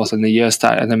and so forth. And the year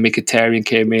started, and then Mkhitaryan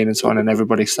came in and so on, and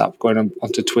everybody stopped going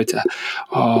onto Twitter.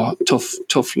 Oh,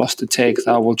 tough loss to take.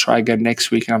 That we'll try again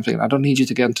next week. And I'm thinking, I don't need you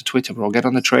to get onto Twitter, bro. Get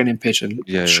on the training pitch and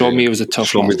show me it was a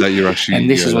tough loss. Show me that you're actually. And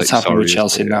this is what's happening with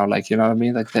Chelsea now. Like, you know what I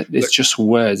mean? Like, it's just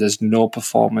words. There's no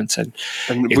performance, and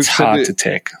it's hard to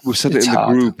take. We've said it in the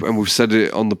group, and we've said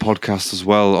it on the podcast as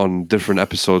well on different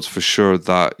episodes for sure.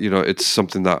 That it's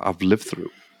something that I've lived through.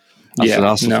 As an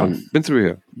Arsenal fan, been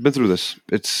through this.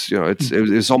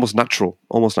 It's almost natural,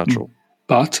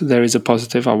 But there is a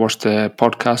positive. I watched the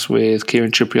podcast with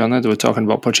Kieran Trippier on it. They were talking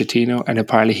about Pochettino, and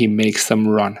apparently he makes them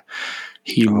run.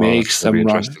 He makes them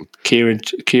run. Kieran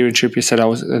Trippier said,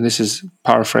 and this is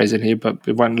paraphrasing here, but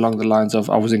it went along the lines of,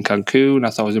 I was in Cancun, I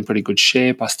thought I was in pretty good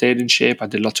shape, I stayed in shape, I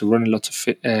did lots of running, lots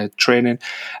of training.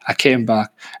 I came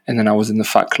back, and then I was in the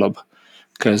fat club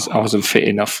because I wasn't fit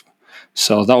enough.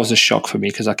 So that was a shock for me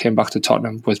because I came back to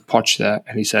Tottenham with Poch there,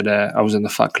 and he said I was in the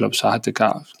fat club, so I had to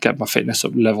get my fitness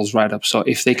levels right up. So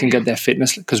if they can get their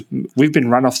fitness, because we've been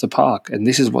run off the park, and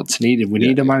this is what's needed. We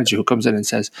need a manager who comes in and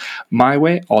says, my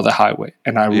way or the highway.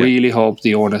 And I really hope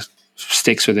the owner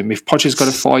sticks with him. If Poch has got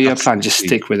a 4-year plan, just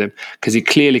stick with him because he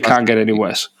clearly can't get any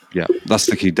worse. Yeah, that's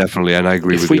the key, definitely, and I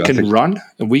agree with you. If we can run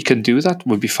and we can do that,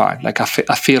 we'll be fine. Like I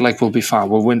feel like we'll be fine.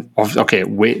 We'll win. Okay,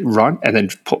 run and then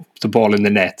put the ball in the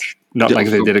net. Not like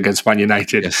they did against Man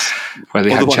United, where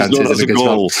they had chances.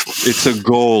 It's a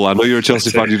goal. I know you're a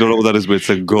Chelsea fan. You don't know what that is, but it's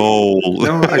a goal.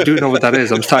 No, I do know what that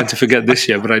is. I'm starting to forget this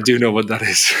year, but I do know what that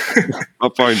is. My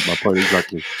point,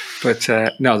 exactly. But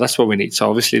no, that's what we need. So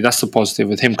obviously, that's the positive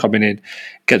with him coming in,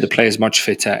 get the players much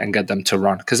fitter and get them to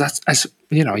run. Because that's, as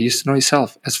you know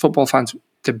yourself, as football fans,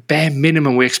 the bare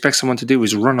minimum we expect someone to do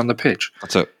is run on the pitch.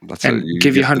 That's it.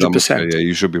 Give you 100%. Yeah,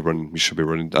 you should be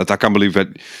running. I can't believe that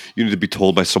you need to be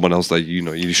told by someone else that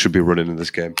you should be running in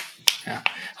this game. Yeah.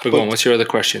 But go on, what's your other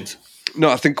questions? No,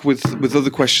 I think with other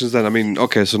questions then, I mean,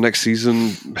 okay, so next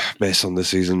season, based on this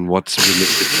season, what's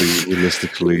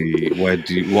realistically, what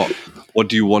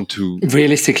do you want to...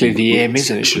 Realistically, the aim is,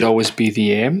 and it should always be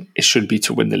the aim, it should be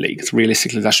to win the league.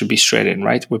 Realistically, that should be straight in,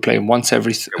 right? We're playing once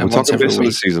every week. We're talking based on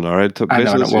the season, all right? I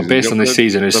know. Well, based on the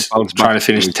season, is trying to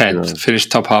finish 10th, finish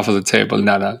top half of the table.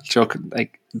 No, joke.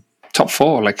 Like, top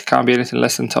 4, like, it can't be anything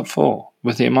less than top 4.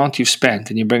 With the amount you've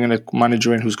spent, and you're bringing a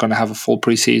manager in who's going to have a full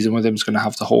pre-season with him, is going to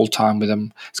have the whole time with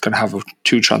him, it's going to have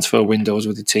 2 transfer windows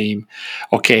with the team.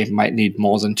 Okay, might need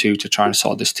more than 2 to try and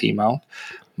sort this team out.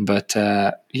 But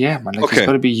it's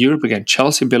got to be Europe again.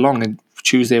 Chelsea belong in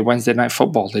Tuesday, Wednesday night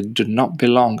football. They do not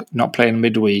belong not playing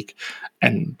midweek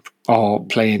or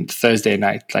playing Thursday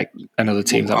night like another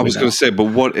team. I was going to say, but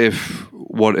what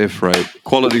if, right?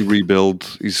 Quality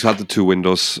rebuild. He's had the 2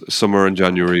 windows, summer and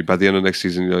January. By the end of next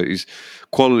season, he's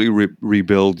quality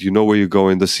rebuild. You know where you're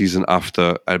going the season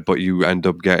after, but you end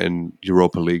up getting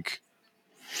Europa League.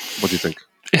 What do you think?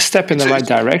 A step in the right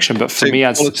direction, but for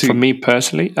me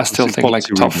personally, I still think like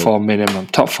top 4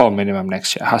 minimum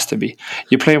next year. It has to be.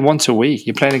 You're playing once a week.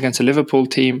 You're playing against a Liverpool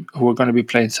team who are going to be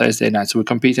playing Thursday night. So we're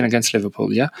competing against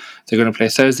Liverpool, yeah? They're going to play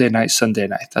Thursday night, Sunday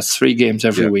night. That's 3 games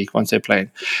every week once they're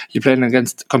playing. You're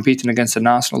competing against an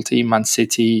Arsenal team, Man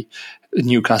City,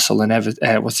 Newcastle, and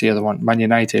what's the other one? Man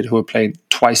United, who are playing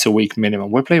twice a week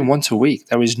minimum. We're playing once a week.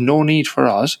 There is no need for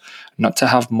us not to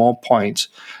have more points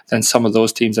than some of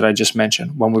those teams that I just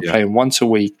mentioned when we're playing once a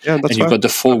week, and you've got the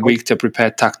full week to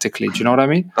prepare tactically. Do you know what I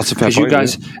mean? That's a fair point. You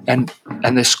guys, and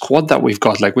the squad that we've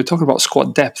got, like we're talking about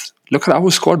squad depth. Look at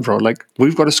our squad, bro. Like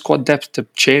we've got a squad depth to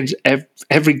change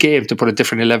every game to put a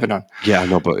different 11 on. Yeah, I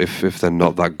know, but if they're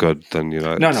not that good, then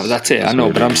No, that's it. I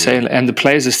know, but I'm saying, and the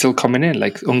players are still coming in.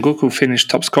 Like Unguku finished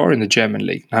top scorer in the German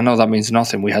league. I know that means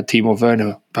nothing. We had Timo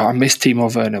Werner, but I miss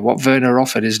Timo Werner. What Werner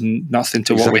offered is nothing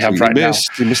to what we have right now.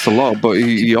 He missed a lot, but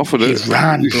he offered it. He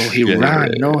ran, bro. He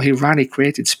ran. No, he ran. He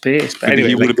created space. But anyway,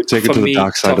 he would have been taken to the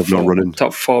dark side of not running.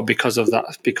 Top 4 because of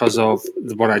that, because of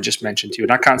what I just mentioned to you.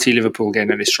 And I can't see Liverpool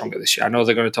getting any stronger this year. I know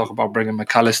they're going to talk about bringing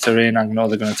McAllister in. I know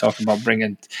they're going to talk about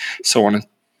bringing so on.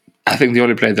 I think the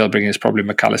only player they'll bring in is probably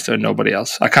McAllister and nobody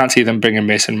else. I can't see them bringing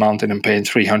Mason Mount in and paying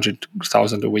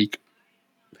 300,000 a week.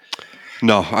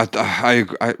 No,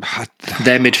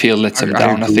 their midfield lets them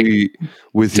down. I think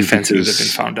with defensively they've been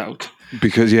found out.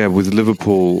 Because with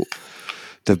Liverpool,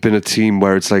 they've been a team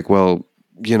where it's like, well,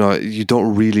 you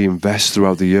don't really invest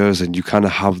throughout the years, and you kind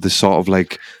of have this sort of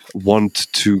like 1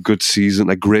 to 2 good season,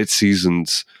 like great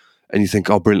seasons, and you think,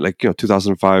 oh, brilliant, like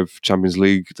 2005 Champions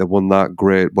League, they won that,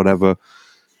 great, whatever.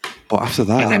 But after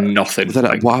that, and then nothing.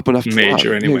 What happened after major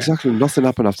that? Anyway. Yeah, exactly, nothing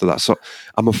happened after that. So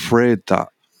I'm afraid that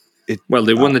Well,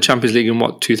 they won the Champions League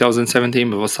in 2017,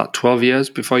 but what's that? 12 years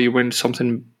before you win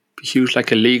something huge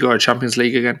like a league or a Champions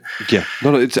League again? Yeah,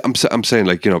 no. I'm saying,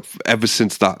 like, ever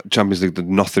since that Champions League,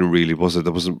 nothing really was it.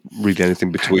 There wasn't really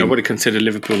anything between. Nobody considered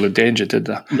Liverpool a danger, did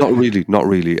they? Not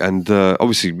really. And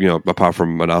obviously, apart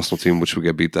from an Arsenal team, which we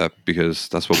get beat there because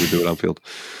that's what we do at Anfield.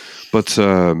 But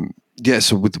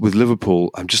so with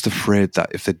Liverpool, I'm just afraid that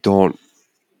if they don't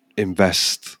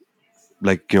invest,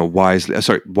 like, wisely,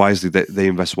 they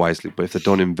invest wisely. But if they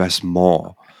don't invest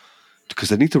more, because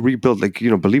they need to rebuild, like,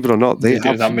 believe it or not, they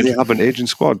have an aging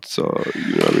squad. So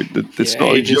it's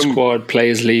not aging squad,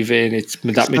 players leaving.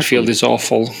 Midfield is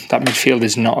awful. That midfield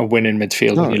is not a winning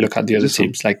midfield when you look at the other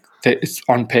teams. Like, it's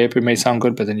on paper it may sound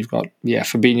good, but then you've got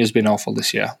Fabinho's been awful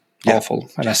this year. Awful,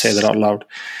 and I say that out loud.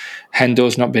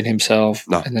 Hendo's not been himself,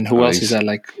 and then who else is there?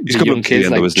 Like the young kids,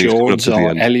 like Jones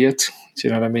or Elliott. Do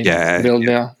you know what I mean?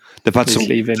 Yeah. They've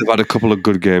had a couple of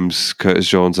good games, Curtis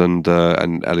Jones and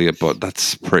Elliott, but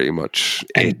that's pretty much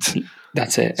it.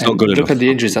 That's it. And look at the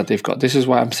injuries that they've got. This is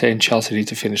why I'm saying Chelsea need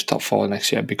to finish top 4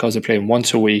 next year, because they're playing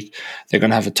once a week. They're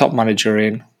going to have a top manager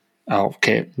in. Oh,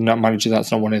 okay, not manager,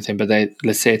 that's not one anything, but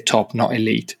let's say top, not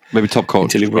elite. Maybe top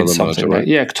coach. Until he wins something. Manager, right?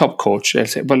 Yeah, top coach.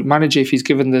 Let's say. But manager, if he's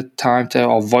given the time to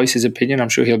or voice his opinion, I'm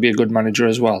sure he'll be a good manager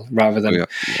as well, rather than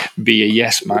be a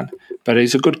yes man. But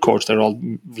he's a good coach. They're all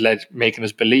making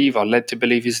us believe or led to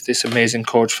believe he's this amazing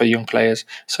coach for young players.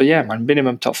 So yeah, man,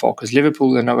 minimum top 4, because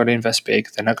Liverpool, they're not going to invest big.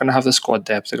 They're not going to have the squad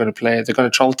depth. They're going to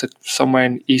travel to somewhere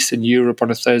in Eastern Europe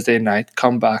on a Thursday night,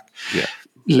 come back. Yeah.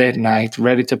 Late night,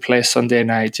 ready to play Sunday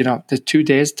night. There's 2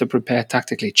 days to prepare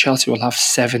tactically. Chelsea will have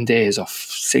 7 days or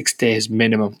 6 days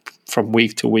minimum from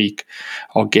week to week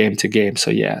or game to game.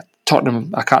 So yeah,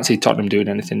 Tottenham, I can't see Tottenham doing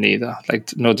anything neither.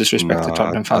 Like, no disrespect to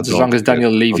Tottenham fans. As long as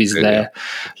Daniel Levy's there,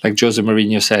 like Jose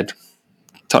Mourinho said,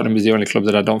 Tottenham is the only club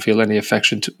that I don't feel any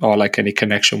affection to or like any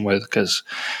connection with, because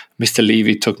Mr.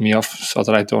 Levy took me off so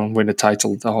that I don't win a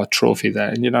title or a trophy there.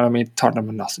 And you know what I mean? Tottenham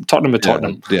are nothing. Tottenham are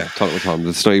Tottenham. Yeah, Tottenham.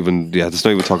 Let's not even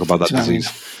talk about that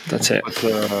disease. That's it. But,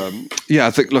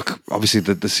 I think, look, obviously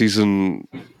the season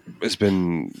has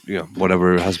been,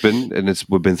 whatever it has been, and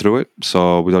we've been through it,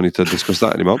 so we don't need to discuss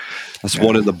that anymore. That's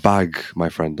one in the bag, my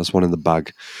friend. That's one in the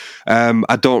bag.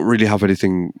 I don't really have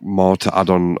anything more to add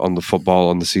on the football,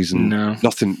 on the season. No.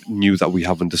 Nothing new that we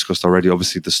haven't discussed already.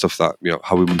 Obviously, the stuff that,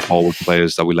 how we move forward,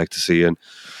 players that we like to see,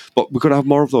 but we're going to have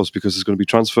more of those because there's going to be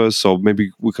transfers. So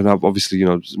maybe we can have, obviously,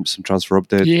 some transfer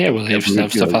updates. Yeah, we'll have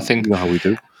stuff. I think how we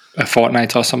do. A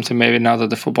fortnight or something, maybe, now that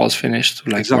the football's finished.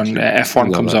 Like when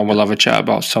F1 comes on, we'll have a chat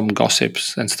about some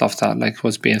gossips and stuff that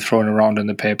was being thrown around in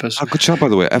the papers. Good chat, by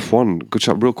the way. F1, good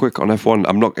chat. Real quick on F1.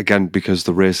 I'm not, again, because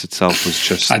the race itself was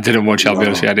just. I didn't watch it. I'll be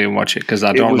honest with you, I didn't watch it because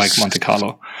I don't like Monte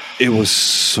Carlo. It was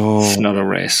so. It's not a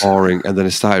race. Boring, and then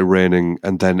it started raining,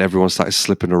 and then everyone started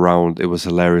slipping around. It was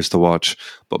hilarious to watch,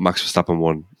 but Max Verstappen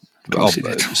won.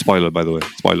 Spoiler, by the way.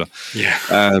 Spoiler.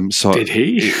 Yeah. Did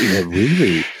he? Yeah,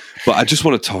 really. But I just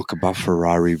want to talk about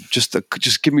Ferrari. Just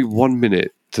give me 1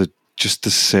 minute to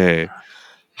say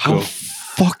how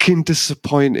fucking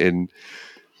disappointing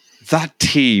that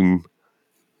team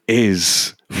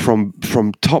is from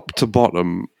top to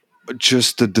bottom.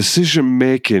 Just the decision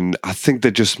making, I think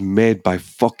they're just made by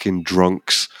fucking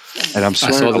drunks. And I'm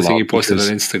swearing. I saw the thing you posted on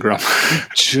Instagram.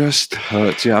 It just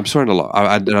hurts. Yeah, I'm swearing a lot.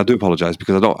 And I do apologize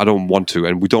because I don't want to,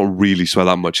 and we don't really swear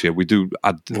that much here. We do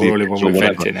add only when we're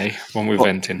venting, eh? When we're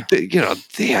venting.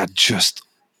 They are just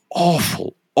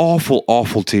awful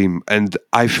team. And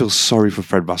I feel sorry for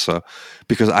Fred Vassar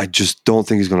because I just don't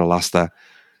think he's going to last there.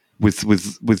 With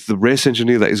the race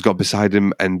engineer that he's got beside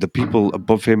him and the people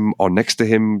above him or next to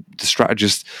him, the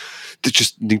strategists, they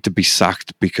just need to be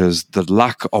sacked because the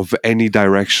lack of any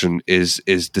direction is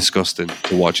disgusting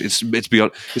to watch. It's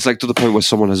beyond. It's like to the point where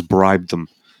someone has bribed them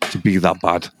to be that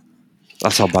bad.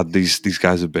 That's how bad these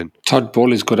guys have been. Todd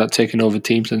Bowley is good at taking over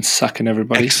teams and sacking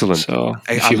everybody. Excellent. So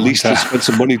at least to spend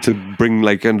some money to bring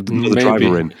like another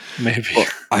driver in. Maybe. But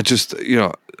I just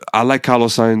I like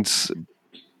Carlos Sainz,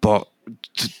 but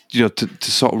to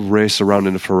sort of race around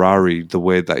in a Ferrari the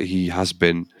way that he has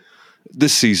been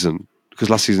this season. Because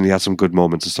last season he had some good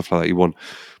moments and stuff like that. He won,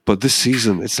 but this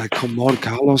season it's like, come on,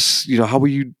 Carlos. How are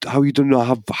you do not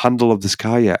have a handle of this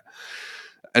car yet?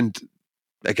 And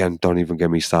again, don't even get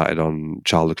me started on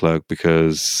Charles Leclerc,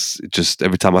 because just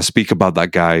every time I speak about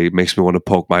that guy, it makes me want to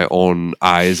poke my own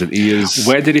eyes and ears.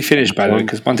 Where did he finish, by the way?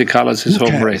 Because Monte Carlo's his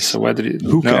home race. So where did he?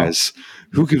 Who cares?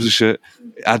 Who gives a shit?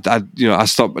 I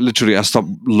stopped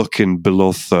looking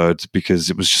below third because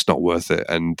it was just not worth it.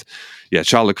 And yeah,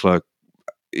 Charles Leclerc,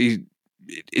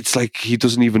 it's like he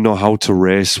doesn't even know how to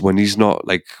race when he's not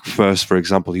like first, for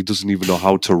example. He doesn't even know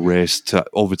how to race to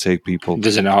overtake people. He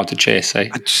doesn't know how to chase, eh?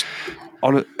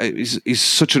 He's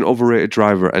such an overrated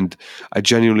driver, and I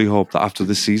genuinely hope that after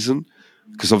this season,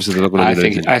 because obviously they're not going to win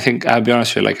anything. I think I'll be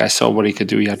honest with you, like I saw what he could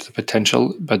do. He had the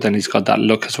potential, but then he's got that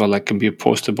look as well, like can be a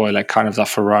poster boy, like kind of that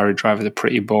Ferrari driver, the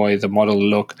pretty boy, the model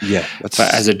look. Yeah, but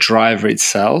as a driver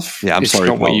itself, it's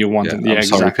not what you wanted. Yeah,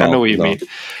 exactly. I know what you mean.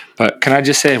 But can I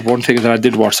just say one thing that I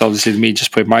did watch? Obviously, me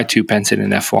just put my 2 pence in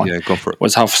F1. Yeah, go for it.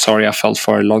 Was how sorry I felt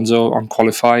for Alonso on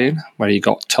qualifying, where he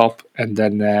got top, and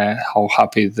then how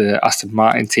happy the Aston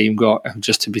Martin team got, and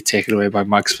just to be taken away by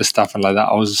Max Verstappen like that.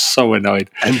 I was so annoyed.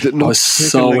 I was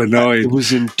so annoyed. It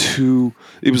was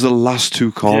It was the last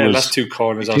 2 corners. Yeah, last 2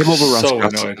 corners. I was so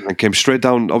annoyed. And came straight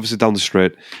down, obviously down the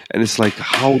straight, and it's like,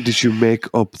 how did you make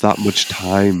up that much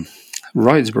time?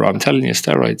 Roids, bro. I'm telling you,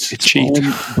 steroids. It's cheat.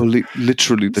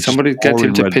 Literally. Somebody get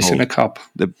him to piss in a cup.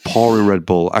 They're pouring Red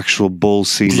Bull, actual bull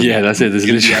semen. Yeah, that's it. There's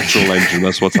the actual engine.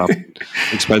 That's what's happening.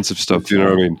 Expensive stuff, you know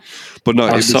what I mean? But no,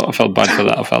 I sort of felt bad for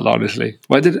that. I felt, honestly.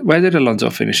 Where did Alonso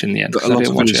finish in the end?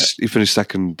 He finished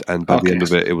second, and by the end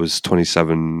of it was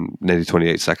 27, nearly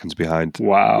 28 seconds behind.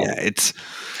 Wow. Yeah,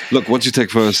 look, once you take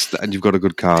first and you've got a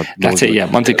good car. That's it, yeah.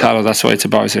 Monte Carlo, that's what it's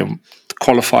about.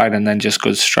 Qualified and then just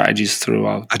good strategies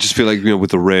throughout. I just feel like,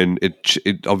 with the rain,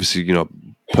 it obviously,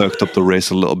 perked up the race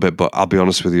a little bit, but I'll be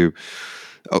honest with you,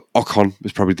 Ocon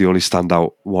is probably the only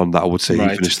standout one that I would say he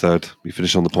finished third. He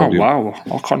finished on the podium. Oh, wow.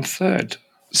 Ocon third.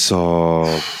 So,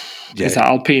 yeah. Is that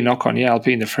Alpine Ocon? Yeah,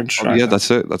 Alpine, the French driver. Yeah, that's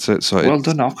it. So well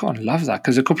done, Ocon. Love that.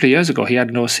 Because a couple of years ago, he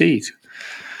had no seat.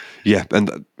 Yeah,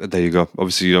 and there you go.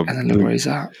 Obviously, And then look where he's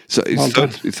at. So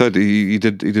third. He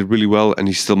did really well, and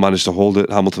he still managed to hold it.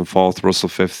 Hamilton fourth, Russell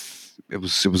fifth. It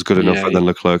was good enough, and then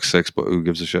Leclerc sixth. But who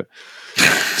gives a shit?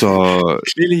 So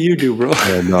clearly you do, bro.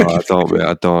 No, I don't, mate.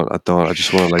 I don't. I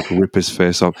just want to rip his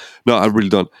face off. No, I really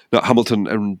don't. No, Hamilton,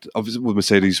 and obviously with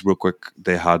Mercedes, real quick,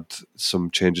 they had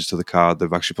some changes to the car.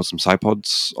 They've actually put some side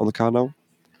pods on the car now.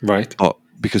 Right. But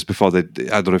because before I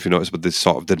don't know if you noticed, but they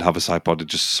sort of didn't have a side pod. It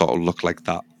just sort of looked like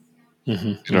that. Mm-hmm.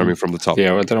 You know what I mean, from the top. Yeah,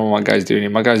 well, I don't know what my guy's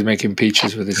doing. My guy's making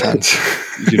peaches with his hands.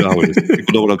 You know how it is.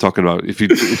 People know what I'm talking about. If you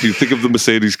think of the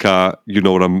Mercedes car, you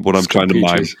know what I'm trying to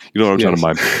mime. You know what I'm trying to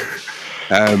mime.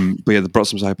 But yeah, they brought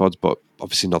some iPods, but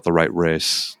obviously not the right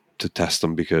race to test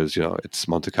them because it's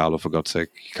Monte Carlo, for God's sake.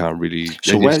 You can't really.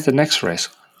 So where's the next race?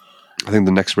 I think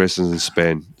the next race is in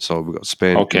Spain. So we've got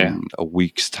Spain in a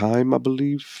week's time, I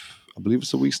believe. I believe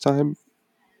it's a week's time.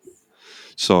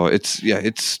 So it's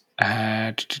Monte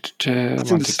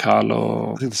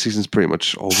Carlo. I think the season's pretty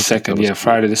much over.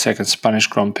 Friday the 2nd, Spanish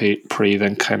Grand Prix,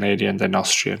 then Canadian, then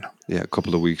Austrian. Yeah, a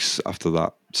couple of weeks after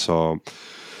that. So,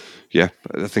 yeah,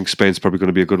 I think Spain's probably going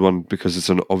to be a good one because it's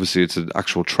an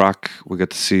actual track. We get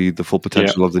to see the full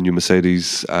potential of the new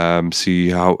Mercedes.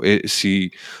 See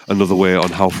another way on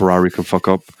how Ferrari can fuck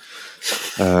up.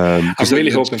 I'm really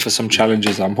hoping for some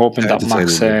challenges. I'm hoping that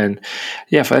Max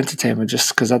for entertainment, just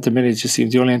because at the minute it just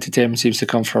seems the only entertainment seems to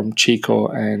come from Chico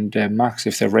and Max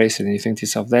if they're racing, and you think to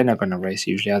yourself they're not going to race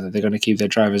usually, either they're going to keep their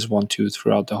drivers 1-2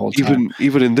 throughout the whole time.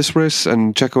 Even in this race,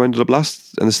 and Checo ended up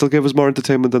last, and it still gave us more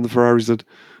entertainment than the Ferraris did.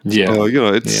 Yeah, so,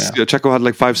 Checo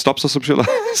had 5 stops or some shit like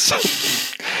that.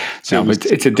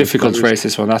 It's a difficult race,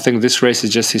 this one. I think this race is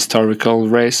just historical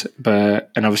race,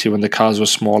 and obviously when the cars were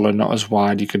smaller, not as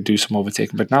wide, you could do some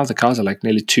overtaking. But now the cars are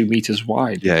nearly 2 meters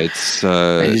wide. Yeah, it's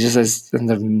just in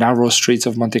the narrow streets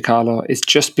of Monte Carlo. It's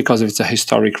just because it's a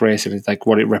historic race and it's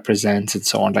what it represents and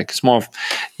so on. It's more of,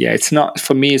 it's not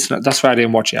for me. It's not. That's why I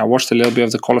didn't watch it. I watched a little bit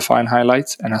of the qualifying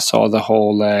highlights and I saw the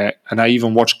whole. And I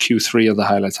even watched Q3 of the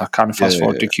highlights. I kind of fast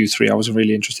forward to Q3. I wasn't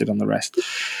really interested on the rest.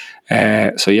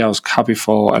 I was happy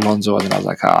for Alonso, and then I was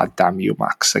like, damn you,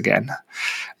 Max, again.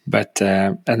 But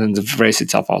and then the race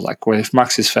itself, I was like, well, if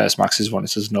Max is first, Max is one.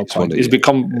 There's no point. It's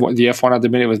become the F1 at the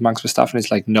minute with Max Verstappen.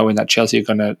 It's like knowing that Chelsea are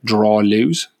going to draw or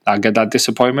lose. I get that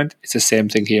disappointment. It's the same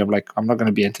thing here. I'm like, I'm not going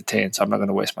to be entertained, so I'm not going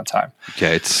to waste my time. Yeah,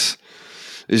 it's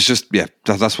just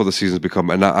that's what the season's become.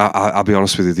 And I'll be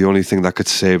honest with you, the only thing that could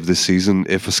save this season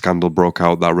if a scandal broke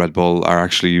out that Red Bull are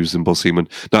actually using bull semen.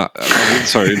 No,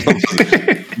 sorry.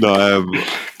 No,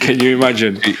 can you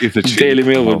imagine if the Daily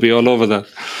Mail would be all over that?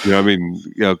 Yeah, I mean,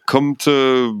 come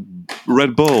to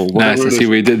Red Bull. Nice to see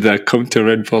we did that. Come to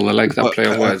Red Bull. I like that play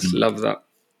of words. Love that.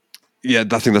 Yeah,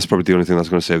 I think that's probably the only thing that's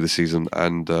going to save the season,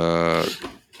 and I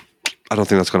don't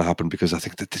think that's going to happen because I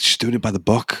think that they're just doing it by the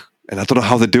book. And I don't know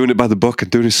how they're doing it by the book and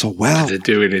doing it so well. They're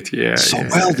doing it,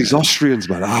 well. These Austrians,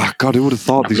 man. God, who would have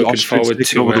thought? I'm looking forward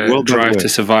to Drive to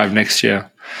Survive next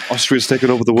year. Austria's taking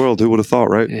over the world. Who would have thought,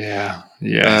 right? Yeah,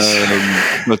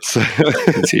 yes. But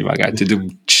see my guy to do.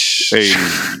 Hey,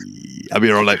 I'll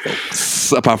be all right.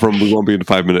 Apart from we won't be in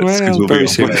 5 minutes. Well, very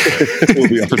soon. We'll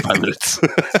be up in 5 minutes.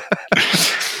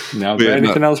 No, but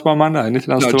anything else, my man?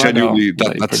 Anything else to genuinely,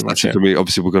 that's it for me.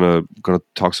 Obviously, we're gonna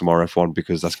talk some more F1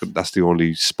 because that's the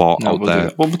only sport out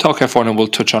there. We'll talk F1 and we'll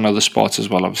touch on other sports as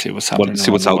well. Obviously, what's happening. See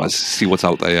what's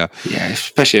out there. Yeah, yeah,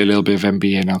 especially a little bit of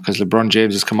NBA now because LeBron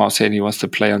James has come out saying he wants to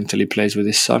play until he plays with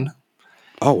his son.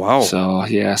 Oh wow! So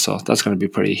that's going to be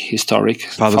pretty historic.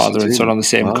 Father and son on the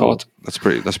same court. That's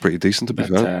pretty decent to be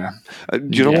fair.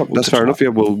 You know what? That's fair enough. Yeah,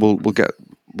 we'll get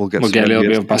a little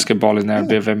bit of basketball in there, a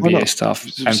bit of NBA stuff,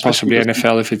 and possibly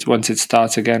NFL once it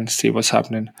starts again. See what's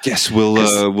happening. Yes,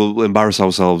 we'll embarrass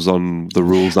ourselves on the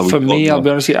rules. For me, I'll be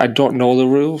honest with you, I don't know the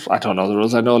rules. I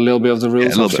know a little bit of the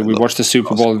rules. Obviously, we watch the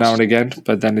Super Bowl now and again,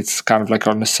 but then it's kind of like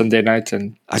on a Sunday night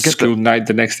and school night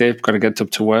the next day. I've got to get up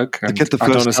to work. And I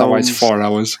don't understand why it's 4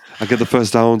 hours. I get the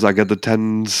first downs, I get the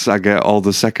tens, I get all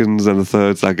the seconds and the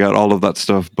thirds, I get all of that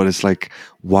stuff. But it's like,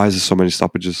 why is there so many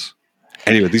stoppages?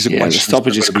 Anyway, these are the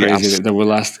stoppage is crazy that will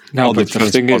last. No, but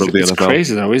the thing is, it's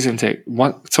crazy though, isn't it?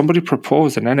 Somebody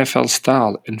proposed an NFL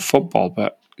style in football,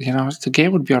 but the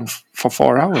game would be on for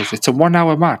 4 hours. It's a 1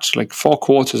 hour match, like 4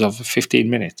 quarters of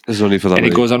 15 minutes. There's only for that, and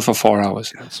it goes on for 4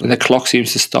 hours, and the clock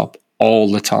seems to stop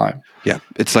all the time. Yeah,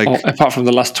 it's like apart from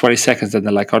the last 20 seconds, then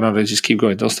they're like, "Oh no, they just keep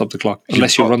going. Don't stop the clock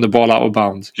unless you run the ball out of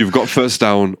bounds." You've got first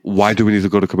down. Why do we need to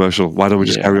go to commercial? Why don't we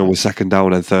just carry on with second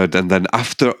down and third? And then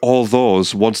after all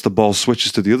those, once the ball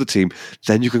switches to the other team,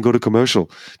 then you can go to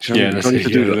commercial. Let's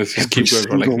just keep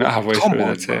going. Like halfway through.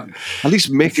 That's it. At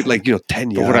least make it 10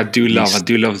 yards. But what I do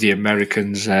love the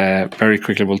Americans. Very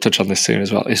quickly, we'll touch on this soon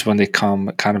as well. Is when they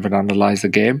come kind of and analyze the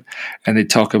game, and they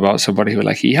talk about somebody who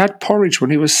he had porridge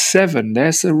when he was 7.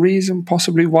 There's a reason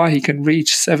possibly why he can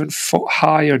reach 7 foot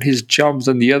high on his jumps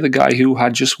than the other guy who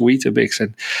had just Weetabix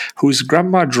and whose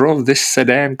grandma drove this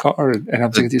sedan car. And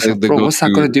I'm thinking to yourself, bro, what's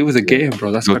that got to do with the game,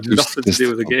 bro? That's got nothing to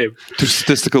do with the game. Too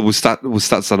statistical with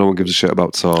stats that no one gives a shit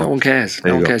about. So no one cares.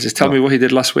 No one cares. Just tell me what he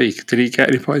did last week. Did he get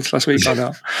any points last week or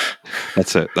not?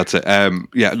 That's it.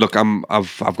 Yeah, look,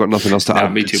 I've got nothing else to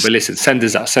add. Me too. But listen, send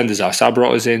us out. So I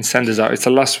brought us in. Send us out. It's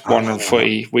the last one on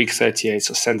footy, week 38.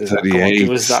 So send us out. Give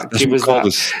us that. That's what we call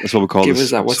this. Give us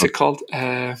that. What's it called?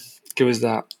 Give us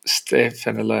that safe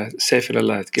and alert.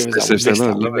 Give us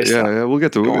that. Yeah, we'll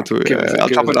get to it. I'll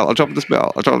chop it out. I'll chop this bit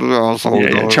out. Chop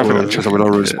it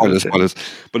out. Spoilers.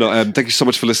 But no, thank you so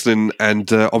much for listening.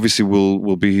 And obviously,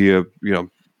 we'll be here,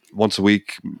 once a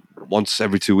week, once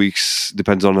every 2 weeks,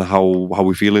 depends on how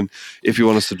we're feeling. If you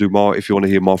want us to do more, if you want to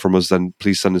hear more from us, then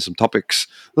please send in some topics.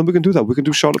 Then we can do that. We can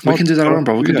do shorter. We can do that around,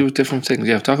 bro. We can do different things.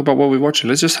 Yeah, talk about what we're watching.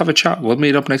 Let's just have a chat. We'll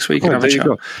meet up next week and have a chat.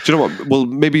 Do you know what? We'll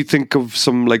maybe think of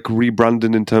some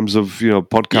rebranding in terms of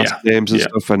podcast names and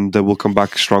stuff, and we'll come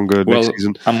back stronger next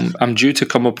season. I'm due to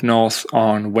come up north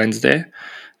on Wednesday.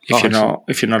 If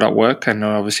you're not at work, and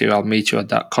obviously I'll meet you at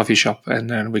that coffee shop, and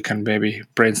then we can maybe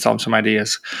brainstorm some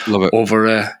ideas. Love it.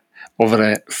 over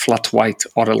a flat white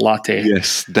or a latte.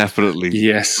 Yes, definitely.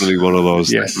 Yes, definitely one of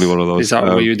those. Yes. Definitely one of those. Is that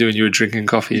what you're doing? You were drinking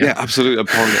coffee? Yeah, absolutely. I'm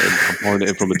pouring it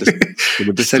in from a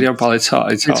distance. Steady on, pal. It's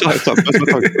hot. It's hot. That's my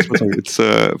tongue. It's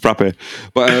frappe.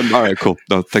 But all right, cool.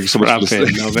 No, thank you so much for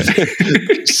listening. Thank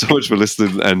you so much for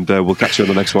listening, and we'll catch you on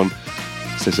the next one.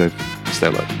 Stay safe. Stay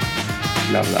alert.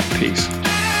 Love that. Peace.